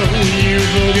 Lord, will you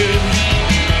forgive?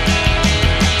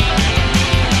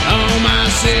 All my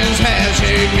sins have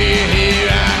shaped me here.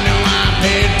 I know I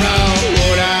paid for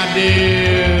what I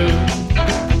did.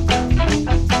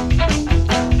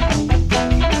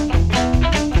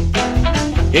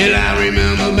 Yeah, I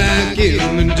remember back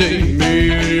in the day,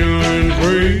 being young and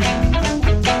free.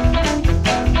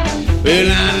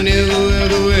 Well, I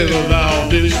never, ever thought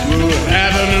this would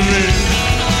happen to me.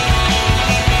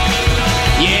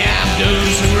 Yeah, I've done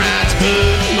some rights,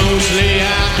 but mostly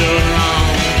I've done wrong.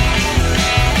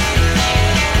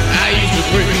 I used to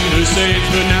pray to the saints,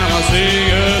 but now I sing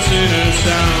a sinner's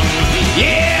song.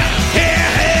 Yeah, yeah,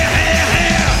 yeah, yeah,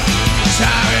 yeah.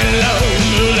 Sorry, Lord,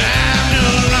 but I've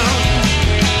done wrong.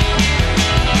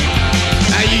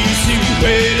 I used to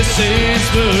pray to saints,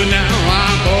 but now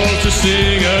I'm forced to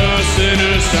sing a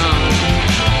sinner's song.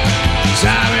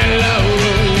 Sorry, Lord,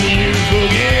 will you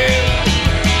forgive?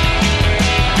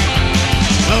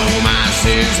 Oh, my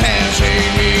sins have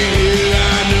changed me.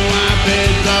 I know I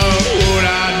paid for what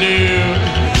I did.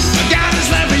 God has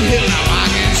left me here, now I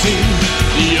can see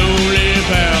the only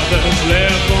path that's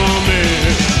left for me.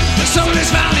 The soul is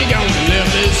finally gone and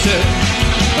left itself,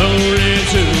 only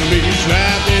to be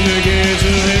trapped in the gates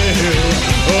of hell.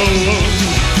 Oh,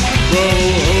 oh, oh,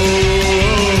 oh, oh.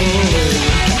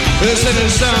 A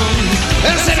sinner's song,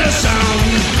 a sinner's song,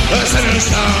 a sinner's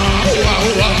song.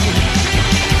 Whoa, whoa.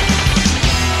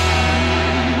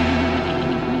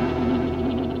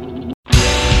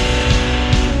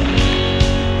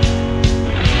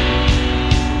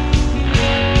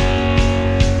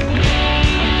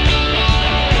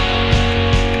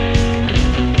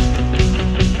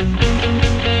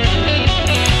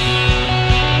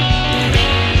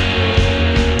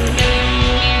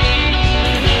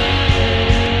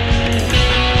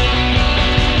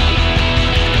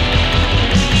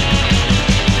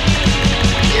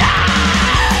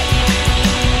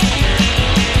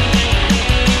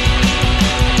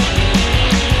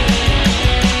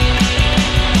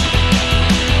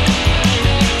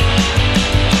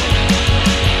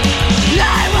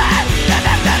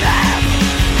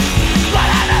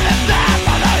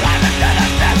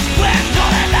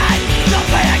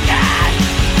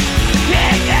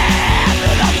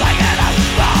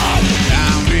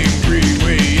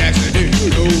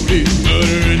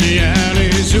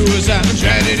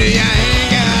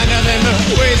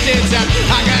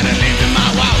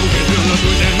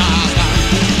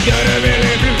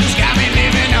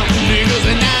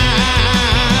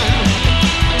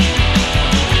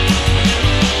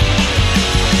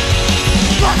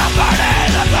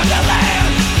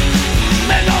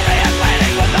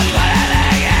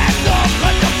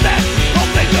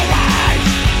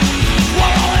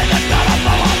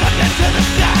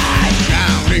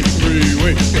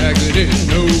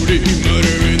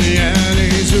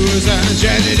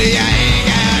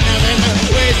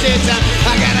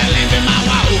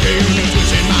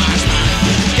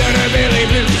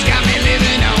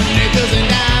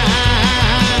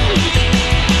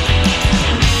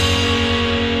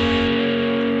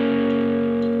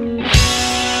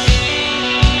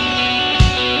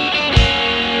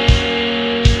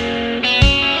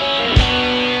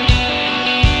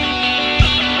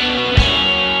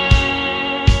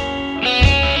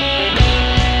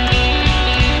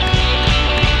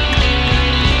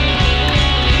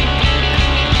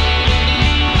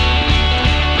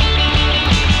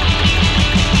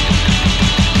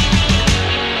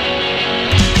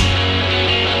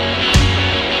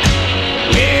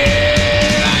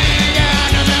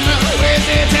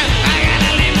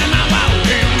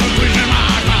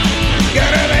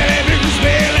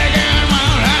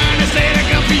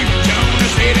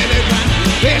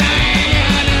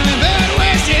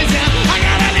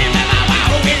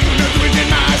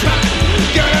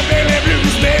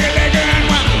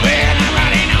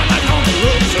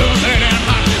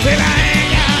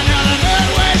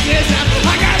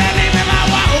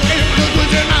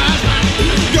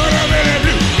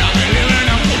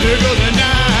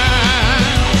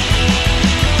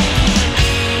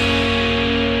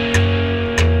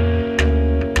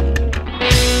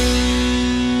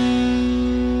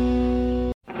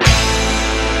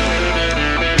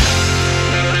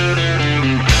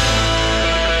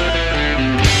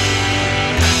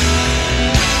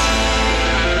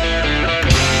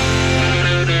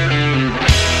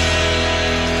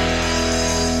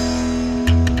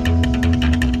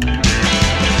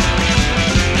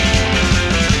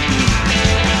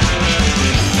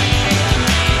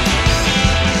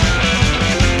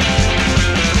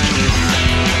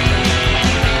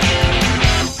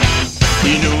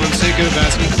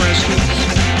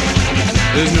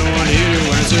 There's no one here to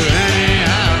answer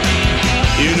anyhow.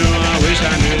 You know I wish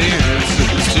I knew the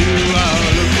answers to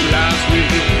all of life's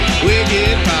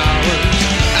wicked powers.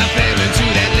 I fell into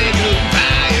that lake of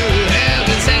fire.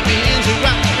 Heaven sent me into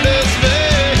rockless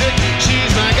bed.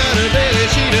 She's my gutter belly,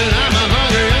 she does. I'm a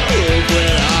hungry wolf.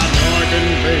 Well, I know I can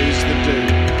face the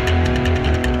day.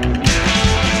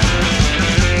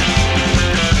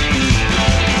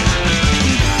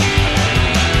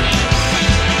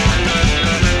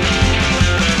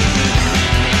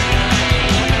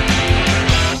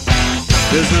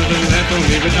 There's nothing left for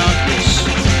me but darkness.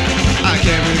 I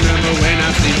can't remember when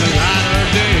I've seen the light of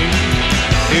day.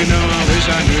 You know I wish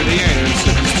I knew the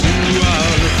answers to all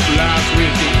of life's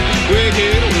wicked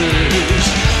ways.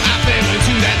 I fell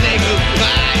into that lake of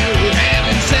fire.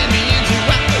 Heaven sent me into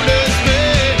rockless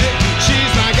bed.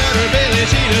 She's my gutter belly,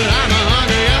 she does. I'm a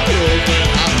hungry wolf. Well,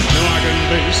 I know I can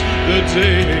face the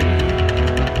day.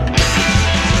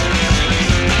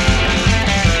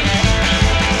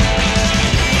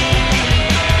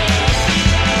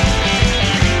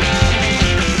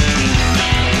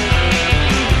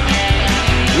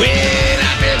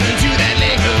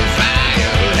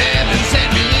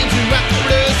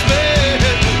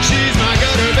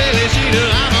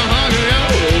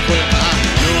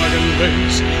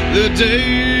 The day.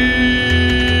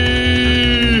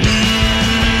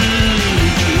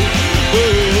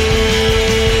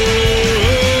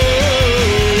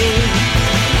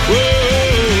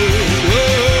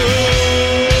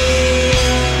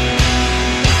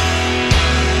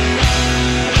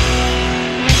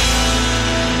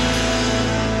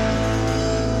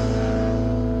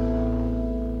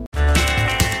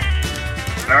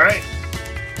 All right.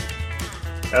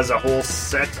 That was a whole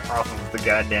set off of the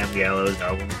Goddamn Gallows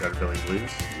album, Gutterbilly Blues.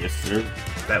 Yes, sir.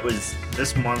 That was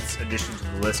this month's addition to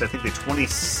the list. I think the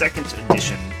 22nd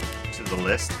addition to the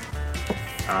list.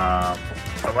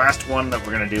 The last one that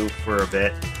we're going to do for a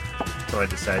bit until I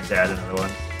decide to add another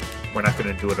one. We're not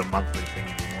going to do it a monthly thing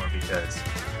anymore because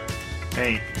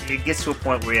it gets to a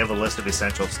point where you have a list of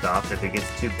essential stuff. If it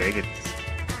gets too big, it's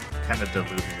kind of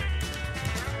diluted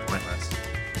and pointless.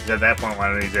 Because at that point, why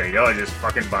don't you say, yo, just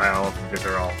fucking buy all of them because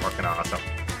they're all fucking awesome.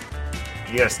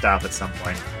 You gotta stop at some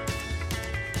point.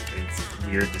 It's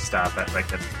weird to stop at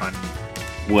like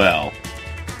Well,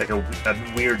 like a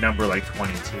weird number like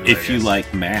 22. if you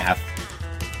like math,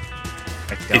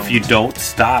 if you don't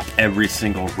stop, every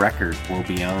single record will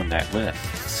be on that list.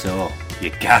 So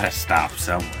you gotta stop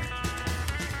somewhere.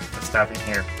 Let's stop in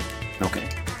here. Okay,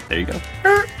 there you go.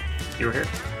 You were here.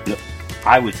 Yep,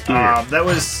 I was here. That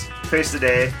was Face the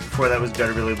Day. Before that was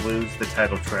Gutterbilly Blues, the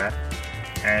title track.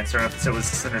 And starting off, so it was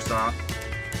the Sinner song.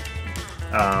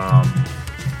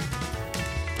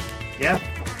 Yeah.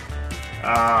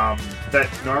 That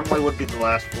normally would be the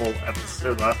last full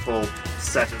episode, last full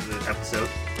set of the episode.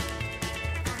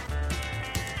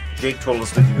 Jake told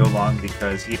us we could go long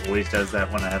because he always does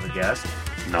that when I have a guest.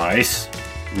 Nice.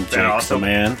 And Jake's also, the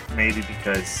man. maybe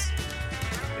because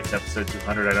it's episode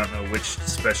 200, I don't know which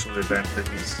special event that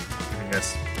he's giving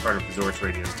us part of Resorts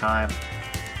Radio's time.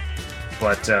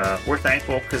 But we're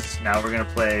thankful because now we're going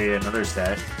to play another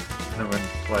set. And then we're going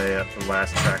to play the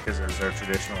last track as our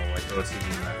traditional like OCD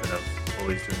method of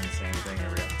always doing the same thing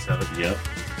every episode. Yep.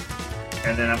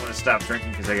 And then I'm going to stop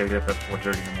drinking because I got to get up at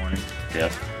 4:30 in the morning.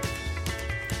 Yep.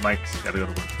 Mike's got to go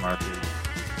to work tomorrow too.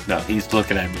 No, he's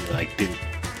looking at me like, dude,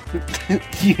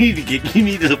 you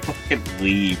need to fucking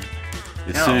leave.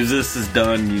 As soon as this is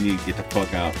done, you need to get the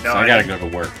fuck out. No, so I gotta go to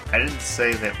work. I didn't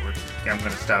say that I'm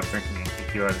going to stop drinking and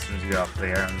kick you out as soon as you get off the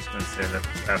air. I'm just going to say that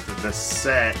after this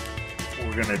set,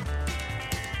 we're going to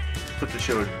put the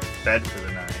show to bed for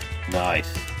the night.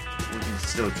 Nice. We can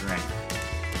still drink.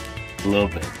 A little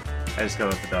bit. I just got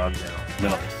to let the dogs out.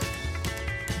 Nice.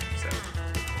 So,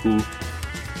 Who?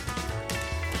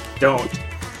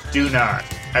 do not.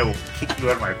 I will kick you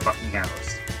out of my fucking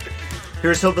house.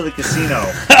 Here's Hope of the Casino.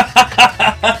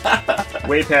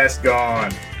 Way past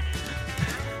gone.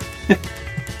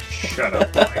 Shut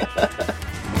up, Mike.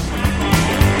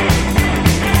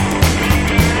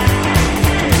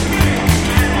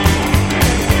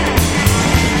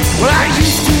 Well, I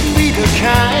used to be the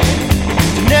kind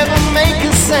to never make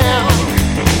a sound.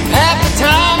 Half the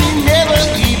time you never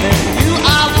even knew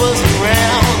I was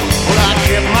around. Well, I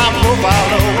kept my profile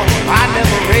low, I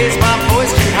never raised my voice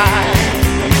too high.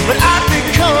 But I've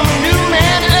become a new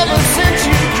man ever since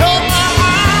you caught my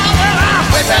eye. Well, I'm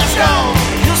way past gone,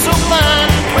 you're so fine.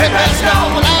 Way past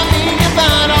gone, when I mean you're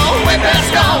fine. Oh, way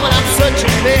past gone, when I'm such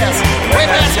a mess. Way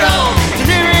past gone,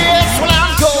 delirious when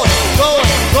I'm going.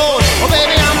 Oh,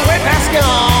 baby, I'm way past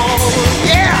gone,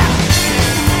 yeah.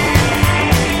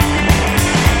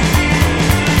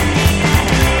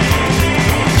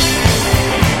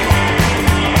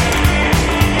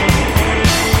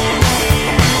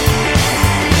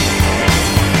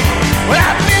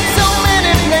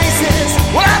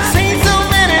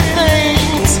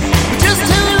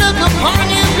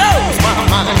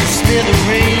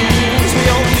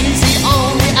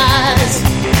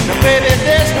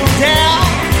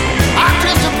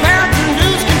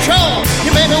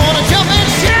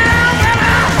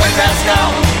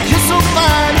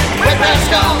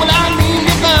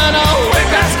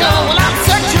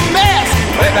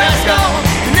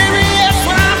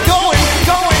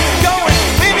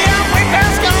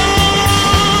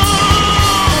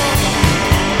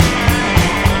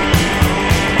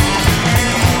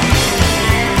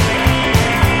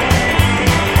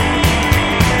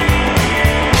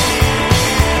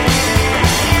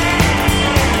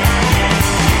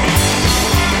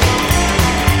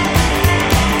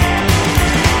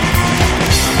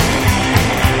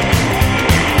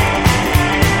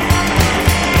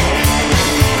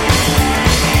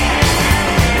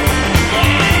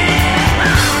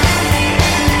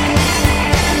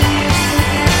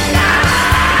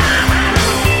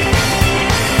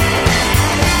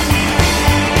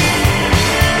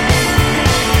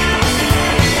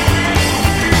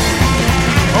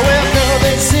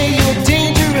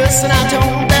 yes, and I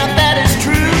don't doubt that is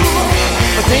true.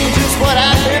 But they ain't just what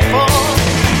I live for.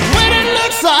 When it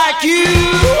looks like you,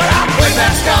 well, I'm way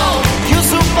past gone. You're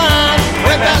so fine,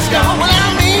 way past gone. Well,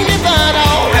 I mean it, but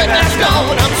all way past gone.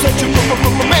 When I'm such a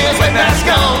man's way past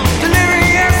gone.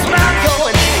 Delirious, and I'm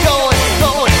going,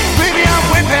 baby, I'm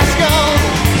way past gone.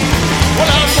 Well,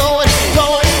 I'm going,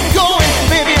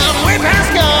 baby, I'm way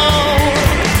past gone.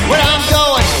 Well, I'm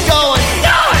going,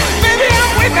 baby,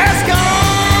 I'm way past gone.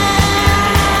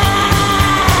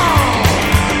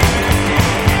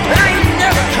 And I ain't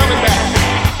never coming back.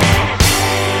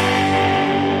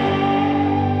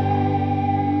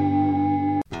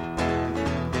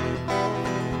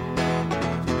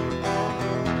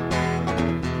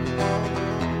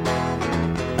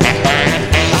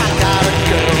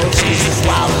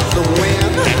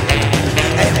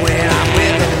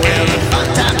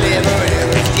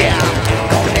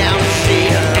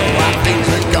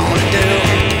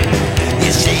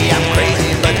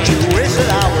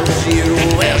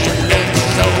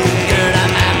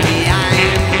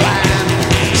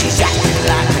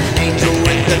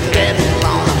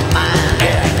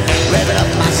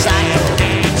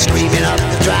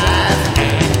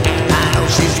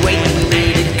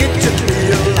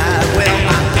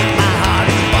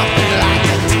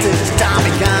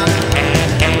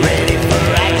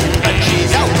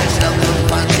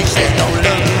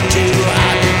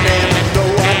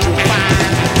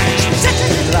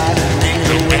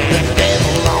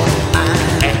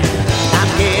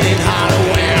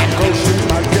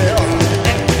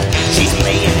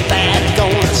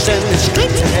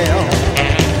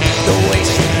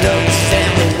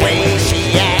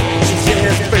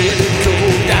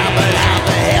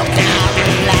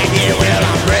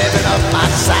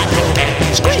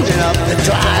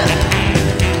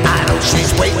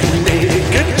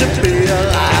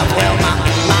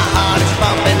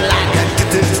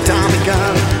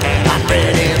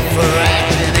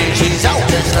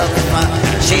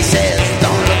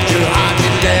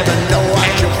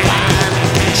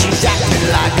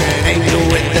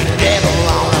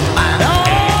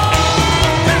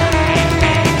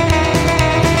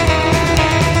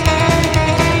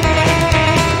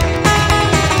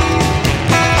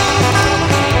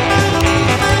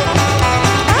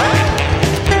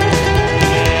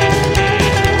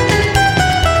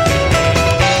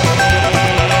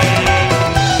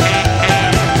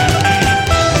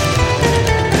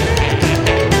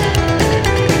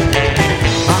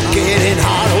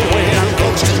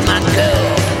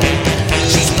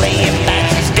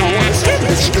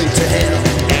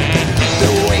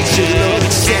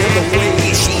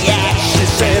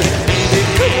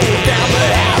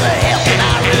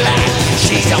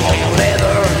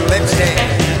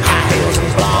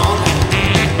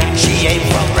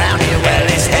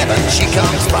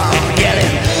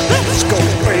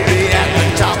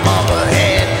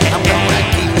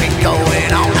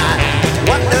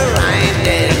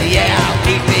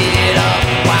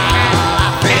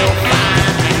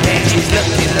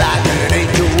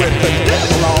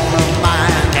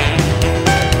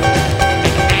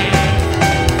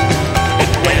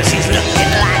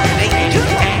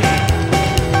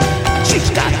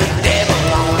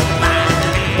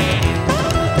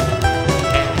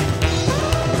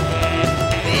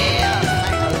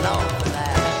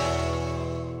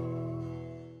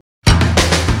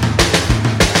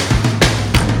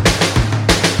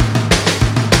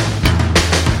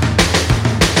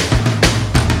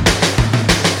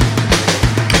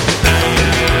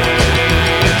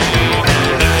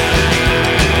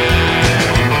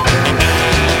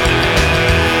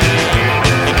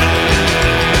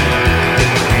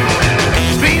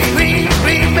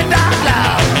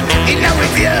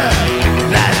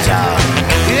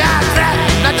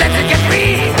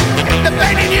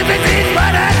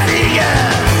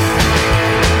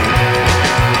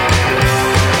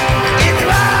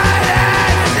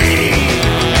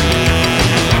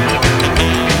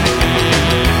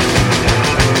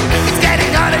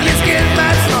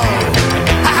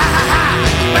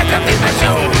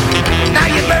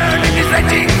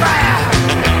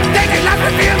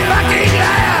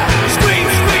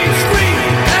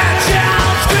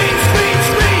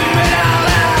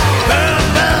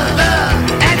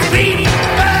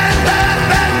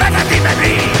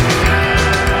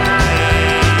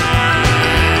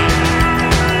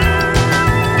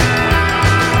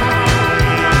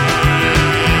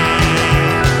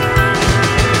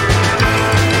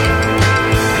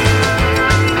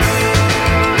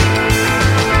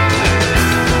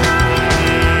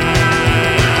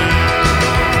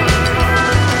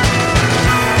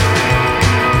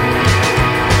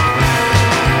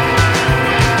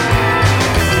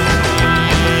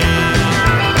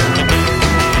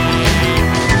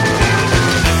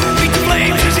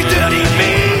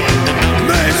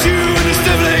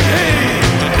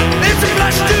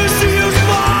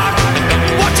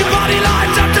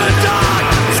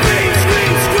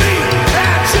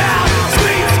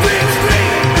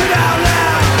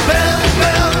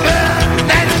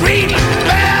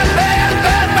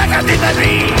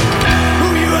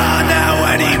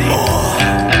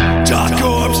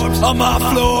 on my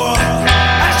floor.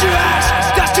 As your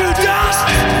ass got to dust,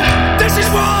 this is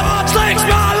what slings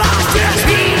my life. Yeah.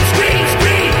 Scream, scream,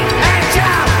 scream, and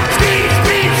shout. Scream,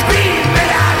 scream, scream,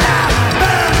 let out loud.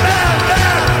 Burn, burn,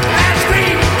 burn, and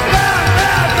scream. Burn,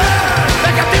 burn, burn,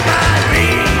 like a divine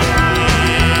beat.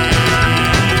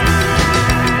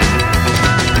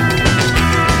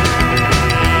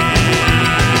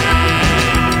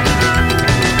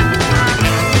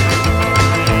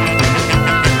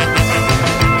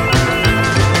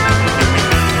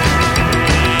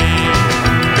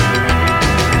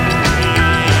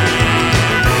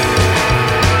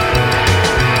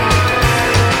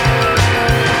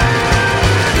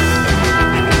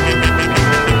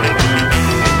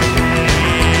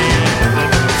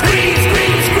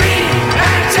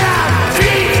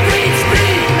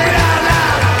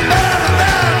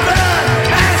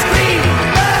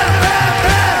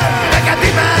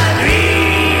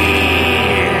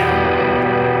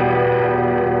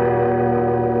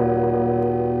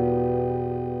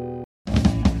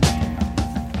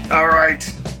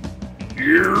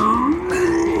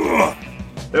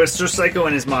 Sir Psycho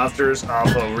and his monsters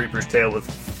off of Reaper's Tale with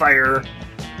Fire.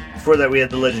 Before that, we had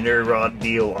the legendary Raw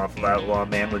Deal off of Outlaw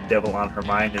Man with Devil on Her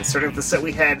Mind. And starting with the set,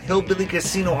 we had Hillbilly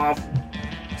Casino off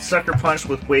Sucker Punch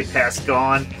with Way Past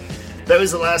Gone. That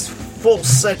was the last full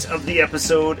set of the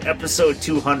episode, episode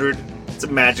 200. It's a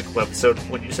magical episode,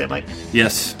 wouldn't you say, Mike?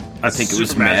 Yes, I think it was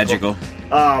Super magical.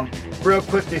 Real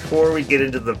quick before we get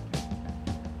into the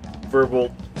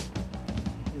verbal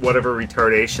whatever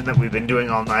retardation that we've been doing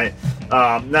all night,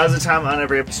 now's the time on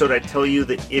every episode I tell you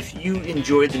that if you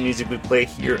enjoyed the music we play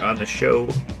here on the show,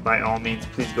 by all means,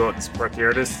 please go out and support the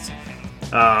artists.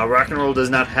 Rock and roll does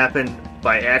not happen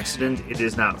by accident. It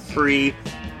is not free.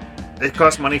 It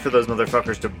costs money for those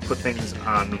motherfuckers to put things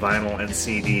on vinyl and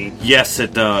CD. Yes,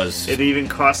 it does. It even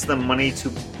costs them money to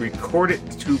record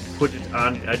it, to put it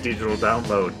on a digital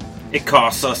download. It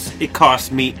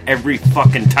costs me every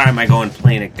fucking time I go and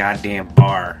play in a goddamn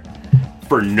bar.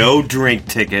 For no drink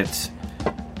tickets.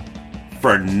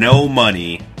 For no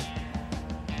money.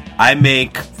 I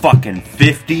make fucking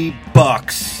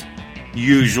 $50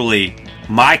 usually.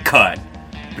 My cut.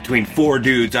 Between four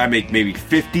dudes, I make maybe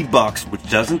 $50, which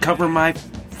doesn't cover my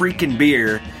freaking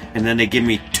beer, and then they give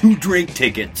me 2 drink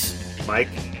tickets. Mike,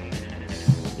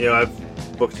 you know, I've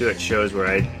booked you at shows where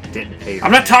I didn't pay.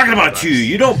 I'm not talking about you.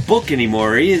 You don't book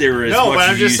anymore either. As no, much but as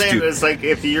I'm you just used saying, to. it's like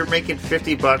if you're making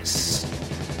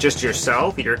 $50 just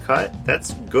yourself, your cut,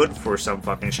 that's good for some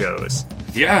fucking shows.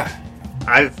 Yeah,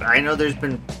 I know there's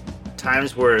been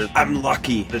times where I'm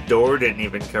lucky. The door didn't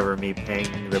even cover me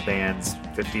paying the bands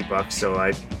 $50, so I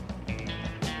had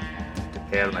to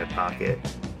pay out of my pocket.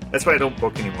 That's why I don't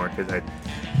book anymore, because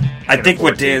I think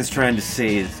what Dan's trying to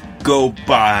say is go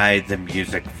buy the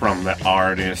music from the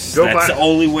artists. That's the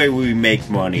only way we make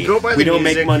money. We don't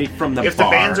make money from the bar. If the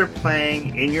bands are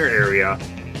playing in your area,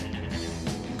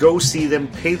 go see them,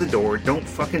 pay the door. Don't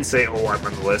fucking say, oh, I'm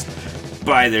on the list.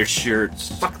 Buy their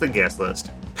shirts. Fuck the guest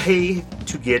list. Pay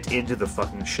to get into the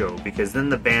fucking show, because then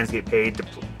the bands get paid to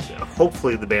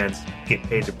hopefully the bands get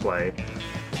paid to play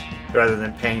rather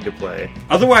than paying to play.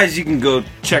 Otherwise, you can go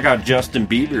check out Justin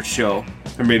Bieber's show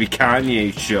or maybe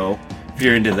Kanye's show if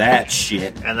you're into that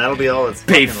shit. And that'll be all it's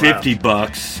pay fucking $50.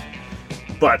 Left.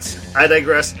 But I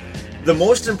digress. The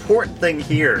most important thing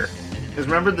here is,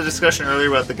 remember the discussion earlier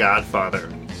about The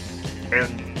Godfather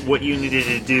and what you needed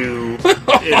to do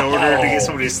in order to get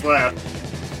somebody slapped.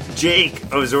 Jake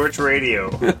of Zorch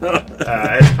Radio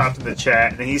has popped in the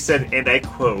chat, and he said, and I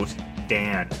quote,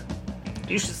 Dan,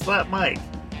 you should slap Mike.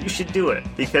 You should do it,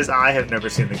 because I have never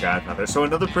seen The Godfather. So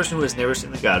another person who has never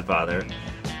seen The Godfather,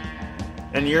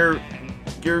 and your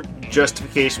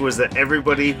justification was that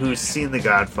everybody who's seen The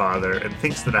Godfather and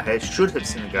thinks that I should have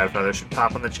seen The Godfather should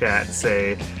pop in the chat and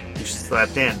say, you should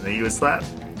slap Dan. That you would slap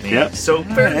me. Yep. So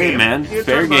fair game. Hey, man.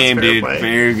 Fair game, dude. Play.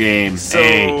 Fair game. So,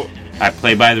 hey, I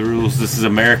play by the rules. This is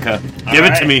America. Give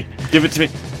it to me. Give it to me.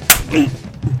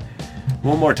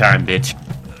 One more time, bitch.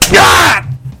 Ah!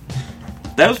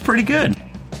 That was pretty good.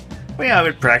 Well, yeah, I've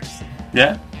been practicing.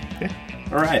 Yeah? Yeah.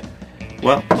 All right.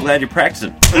 Well, I'm glad you're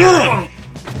practicing. Take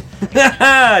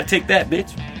that,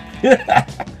 bitch.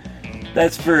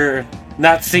 That's for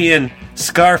not seeing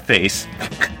Scarface.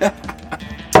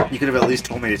 You could have at least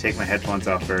told me to take my headphones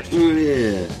off first. Ooh,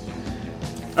 yeah.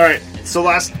 Alright, so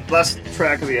last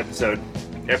track of the episode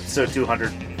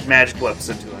 200, magical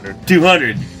episode 200.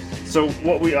 200. So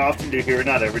what we often do here,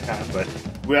 not every time, but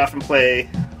we often play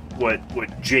what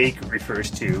Jake refers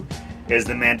to as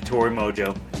the mandatory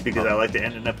mojo, because I like to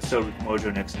end an episode with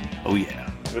Mojo Nixon. Oh, yeah.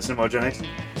 Listen to Mojo Nixon?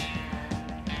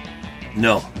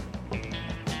 No.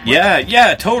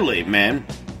 Yeah, totally, man.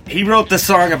 He wrote the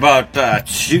song about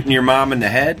shooting your mom in the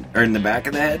head, or in the back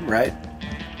of the head, right?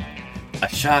 I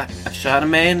shot a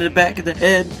man in the back of the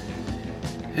head.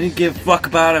 I didn't give a fuck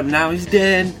about him, now he's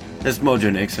dead. That's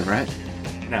Mojo Nixon, right?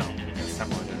 No, that's not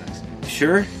Mojo Nixon.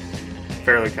 Sure?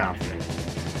 Fairly confident.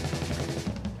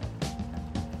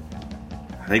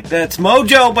 I think that's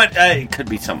Mojo, but it could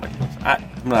be somebody else. I'm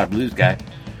not a blues guy.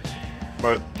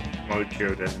 But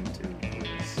Mojo doesn't do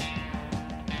blues.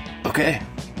 Okay.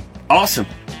 Awesome.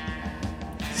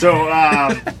 So,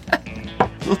 talk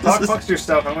fucks your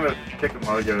stuff. I'm gonna pick a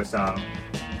Mojo song.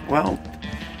 Well,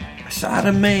 I shot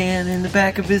a man in the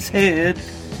back of his head.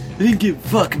 I didn't give a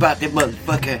fuck about that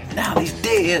motherfucker. Now he's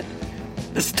dead.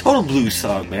 That's a total blues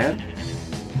song, man.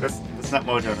 That's not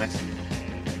Mojo Nixon.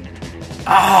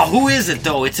 Oh, who is it,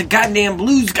 though? It's a goddamn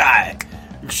blues guy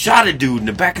who shot a dude in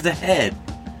the back of the head.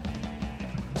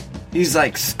 He's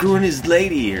like screwing his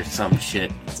lady or some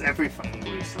shit. It's every fucking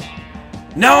blues song.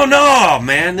 No,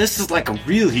 man. This is like a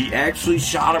real... He actually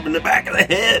shot him in the back of the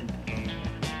head.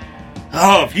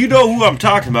 Oh, if you know who I'm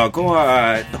talking about, go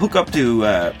hook up to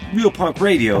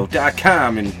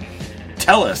realpunkradio.com and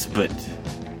tell us. But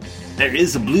there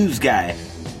is a blues guy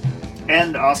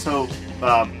And also...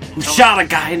 who shot a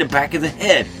guy in the back of the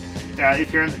head.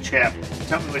 If you're in the chat,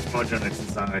 tell me which Mojo Nixon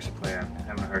song I should play. I'm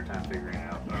having a hard time figuring it out.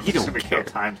 You don't it's gonna care.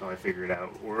 kill time till I figure it out.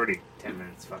 We're already 10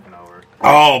 minutes fucking over.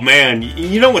 Oh, man.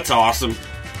 You know what's awesome?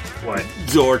 What?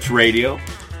 Zorch Radio.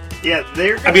 Yeah,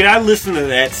 they're... I mean, I listen to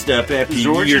that stuff after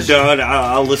Zorch you're is- done.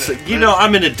 I'll listen. You know,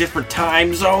 I'm in a different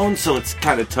time zone, so it's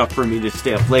kind of tough for me to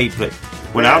stay up late. But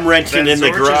when I'm wrenching in the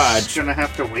Zorch garage... is gonna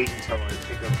have to wait until I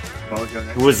pick up Mojo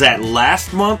Nixon. Was that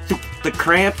last month, the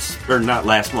Cramps? Or not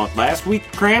last month, last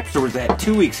week Cramps? Or was that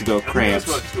 2 weeks ago I think it Cramps?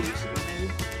 was about 2 weeks ago,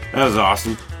 maybe. That was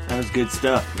awesome. That was good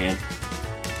stuff, man.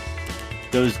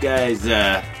 Those guys,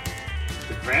 The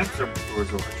Cramps or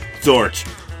Zorch? Zorch.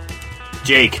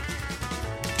 Jake.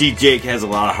 D. Jake has a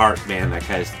lot of heart, man. That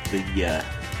guy's the,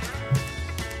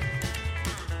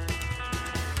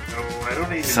 Oh, I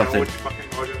don't even Something. know which fucking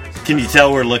Mojo Nixon. Can you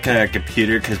tell we're looking at a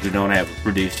computer because we don't have a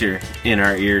producer in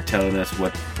our ear telling us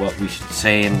what we should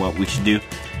say and what we should do?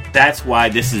 That's why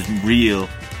this is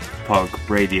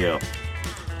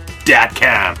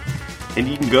realpunkradio.com. And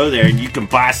you can go there and you can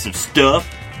buy some stuff.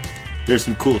 There's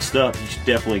some cool stuff. You should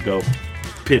definitely go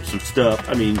pip some stuff.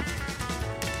 I mean,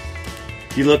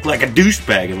 you look like a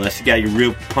douchebag unless you got your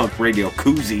Real Punk Radio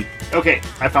koozie. Okay,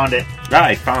 I found it.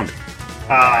 I found it.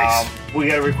 Nice. We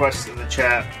got a request in the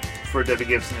chat for Debbie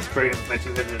Gibson. It's Pregnant with My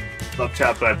Two-Headed Love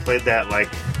Chop, but I played that like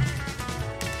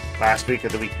last week or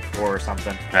the week before or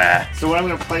something. So what I'm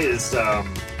going to play is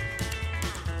I'm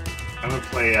going to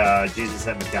play Jesus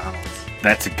at McDonald's.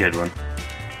 That's a good one.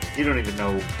 You don't even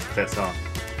know that song.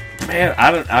 Man, I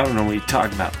don't know what you're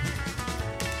talking about.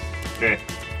 Okay.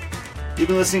 You've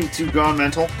been listening to Gone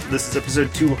Mental. This is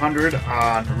episode 200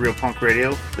 on Real Punk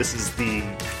Radio. This is the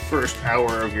first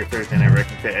hour of your Thursday Night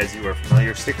Wrecking Pit, as you are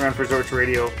familiar. Stick around for Zorch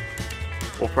Radio.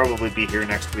 We'll probably be here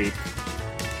next week.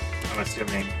 I'm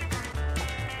assuming.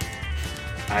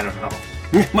 I don't know.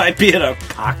 We might be an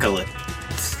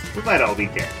apocalypse. We might all be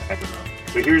dead. I don't know.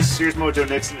 But here's Mojo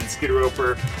Nixon and Skid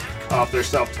Roper off their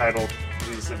self-titled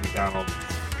Jesus at McDonald's.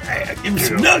 Hey, give me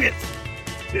some nuggets.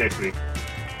 See you next week.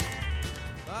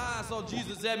 I saw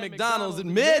Jesus at McDonald's at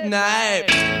midnight.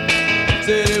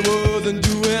 Said he wasn't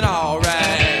doing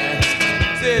alright.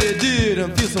 Said he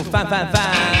didn't feel so fine.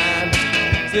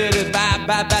 Said he's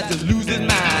about to lose his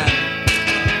mind.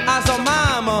 I saw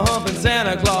Mama humping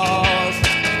Santa Claus.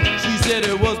 She said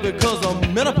it was because of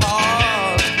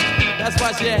menopause. That's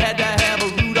why she had to have a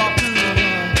Rudolph too.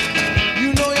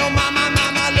 You know your mama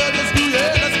love to school.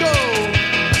 Yeah, let's go.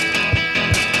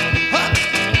 Huh.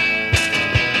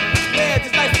 Yeah,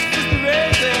 just like Sister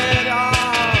Ray said,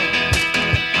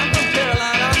 I'm from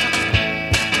Carolina.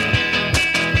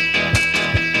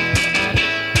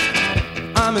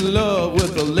 I'm in love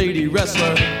with a lady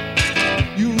wrestler.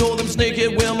 You know them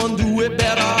snakehead women do it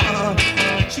better.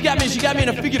 She got me in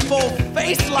a figure four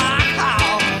face lock.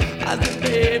 I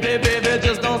said, baby,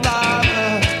 just don't stop.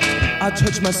 I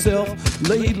touched myself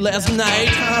late last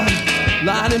night,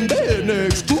 lying in bed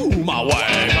next to my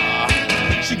wife.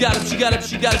 She got up, she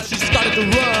started to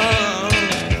run.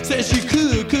 Said she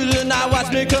could not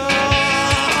watch me come.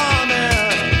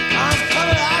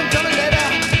 I'm coming, baby.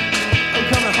 I'm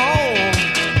coming home.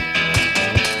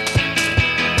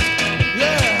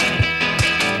 Yeah.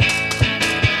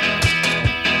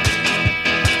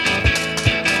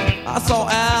 I saw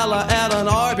Alla at an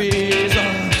Arby's.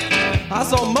 I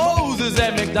saw Moses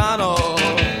at McDonald's.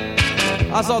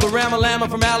 I I saw the Ramalama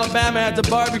from Alabama at the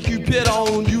barbecue pit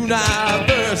on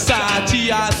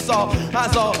University. I saw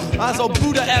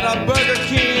Buddha at a Burger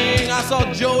King. I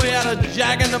saw Joey at a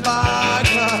Jack in the Box.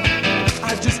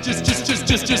 I just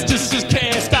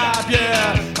can't stop,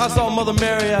 yeah. I saw Mother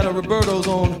Mary at a Roberto's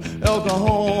on El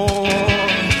Cajon.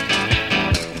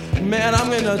 Man,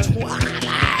 I'm in the twilight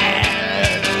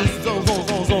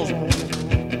zone.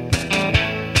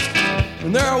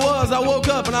 And there I was. I woke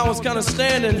up and I was kind of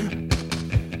standing.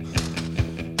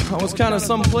 I was kind of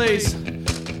someplace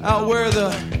out where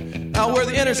the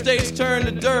interstates turn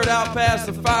to dirt, out past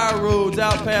the fire roads,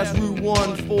 out past Route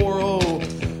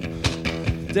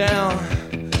 140, down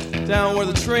where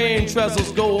the train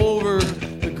trestles go over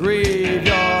the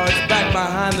graveyards, back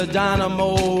behind the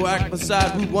dynamo, back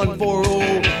beside Route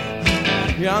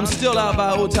 140. Yeah, I'm still out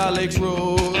by Otay Lakes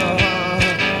Road.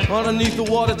 Underneath the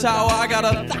water tower, I got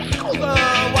 1,000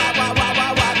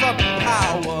 watts of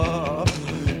power.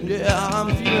 Yeah,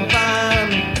 I'm feeling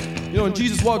fine. You know, and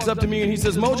Jesus walks up to me and he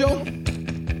says, Mojo,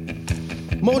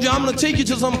 I'm gonna take you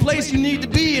to some place you need to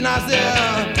be. And I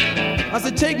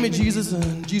said, take me, Jesus.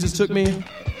 And Jesus took me.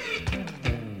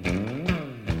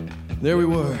 There we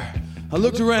were. I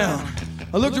looked around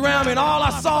me, and all I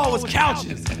saw was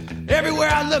couches. Everywhere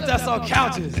I looked, I saw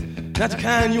couches. Not the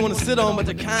kind you want to sit on, but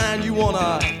the kind you want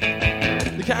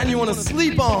to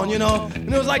sleep on, you know. And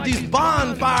there was like these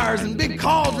bonfires and big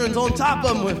cauldrons on top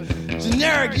of them with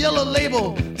generic yellow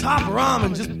label top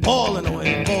ramen just boiling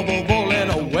away, boiling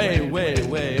away.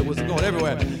 It was going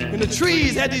everywhere. And the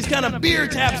trees had these kind of beer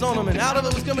taps on them, and out of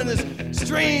it was coming this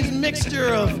strange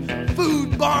mixture of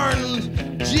food barn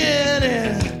gin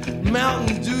and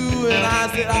Mountain Dew. And I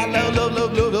said, I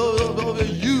love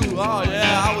you. Oh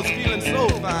yeah, I was feeling so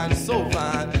fine.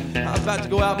 I was about to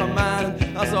go out my mind.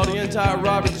 I saw the entire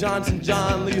Robert Johnson,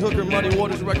 John Lee Hooker, Muddy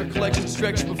Waters record collection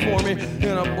stretched before me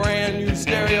in a brand new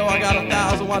stereo. I got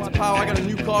 1,000 watts of power. I got a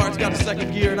new car. It's got a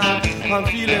second gear, and I'm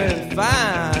feeling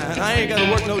fine. I ain't gotta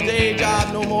work no day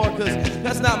job no more, cause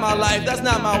that's not my life. That's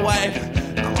not my wife.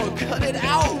 I'm gonna cut it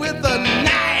out with a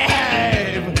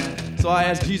knife. So I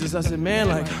asked Jesus. I said, man,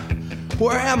 like,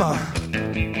 where am I?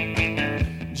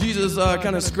 Jesus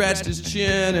kind of scratched his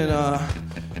chin, and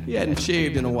he hadn't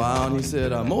shaved in a while, and he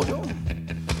said, Mojo?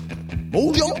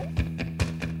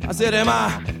 I said, am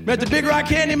I at the Big Rock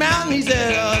Candy Mountain? He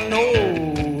said, no.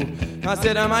 I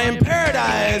said, am I in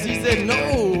paradise? He said,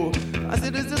 no. I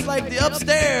said, is this like the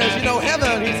upstairs, you know,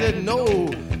 heaven? He said,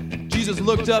 no. Jesus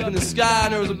looked up in the sky,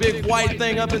 and there was a big white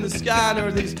thing up in the sky, and there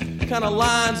were these kind of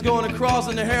lines going across,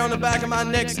 and the hair on the back of my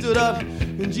neck stood up.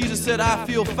 And Jesus said, I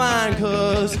feel fine,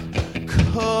 cause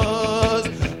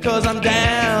I'm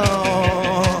down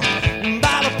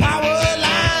by the power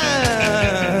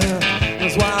line.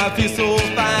 That's why I feel so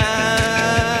fine.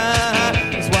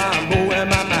 That's why I'm blowing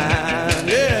my mind.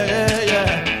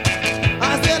 Yeah.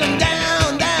 I said I'm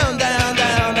down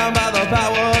by the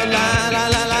power line. I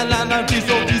feel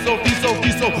so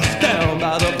down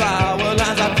by the power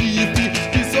lines. I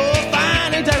feel so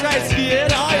fine. Ain't that right,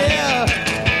 Skid? Oh yeah.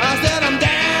 I said I'm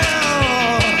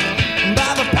down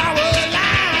by the power line.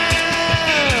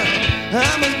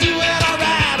 I'ma do it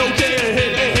alright,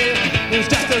 okay. It's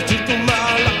just a tickle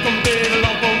my luck, baby,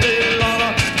 lump, baby,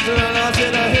 lump. And I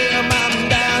said, hey, I'm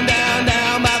down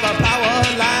by the power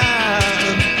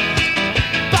line.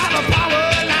 By the power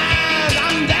line,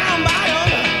 I'm down by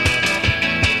them.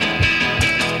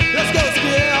 Let's go,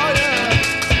 Skid, oh yeah.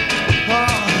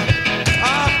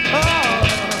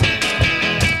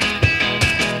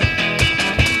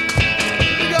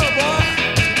 Here we go, boy.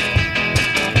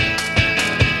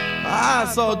 I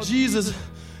saw Jesus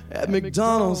at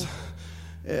McDonald's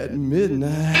at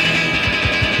midnight.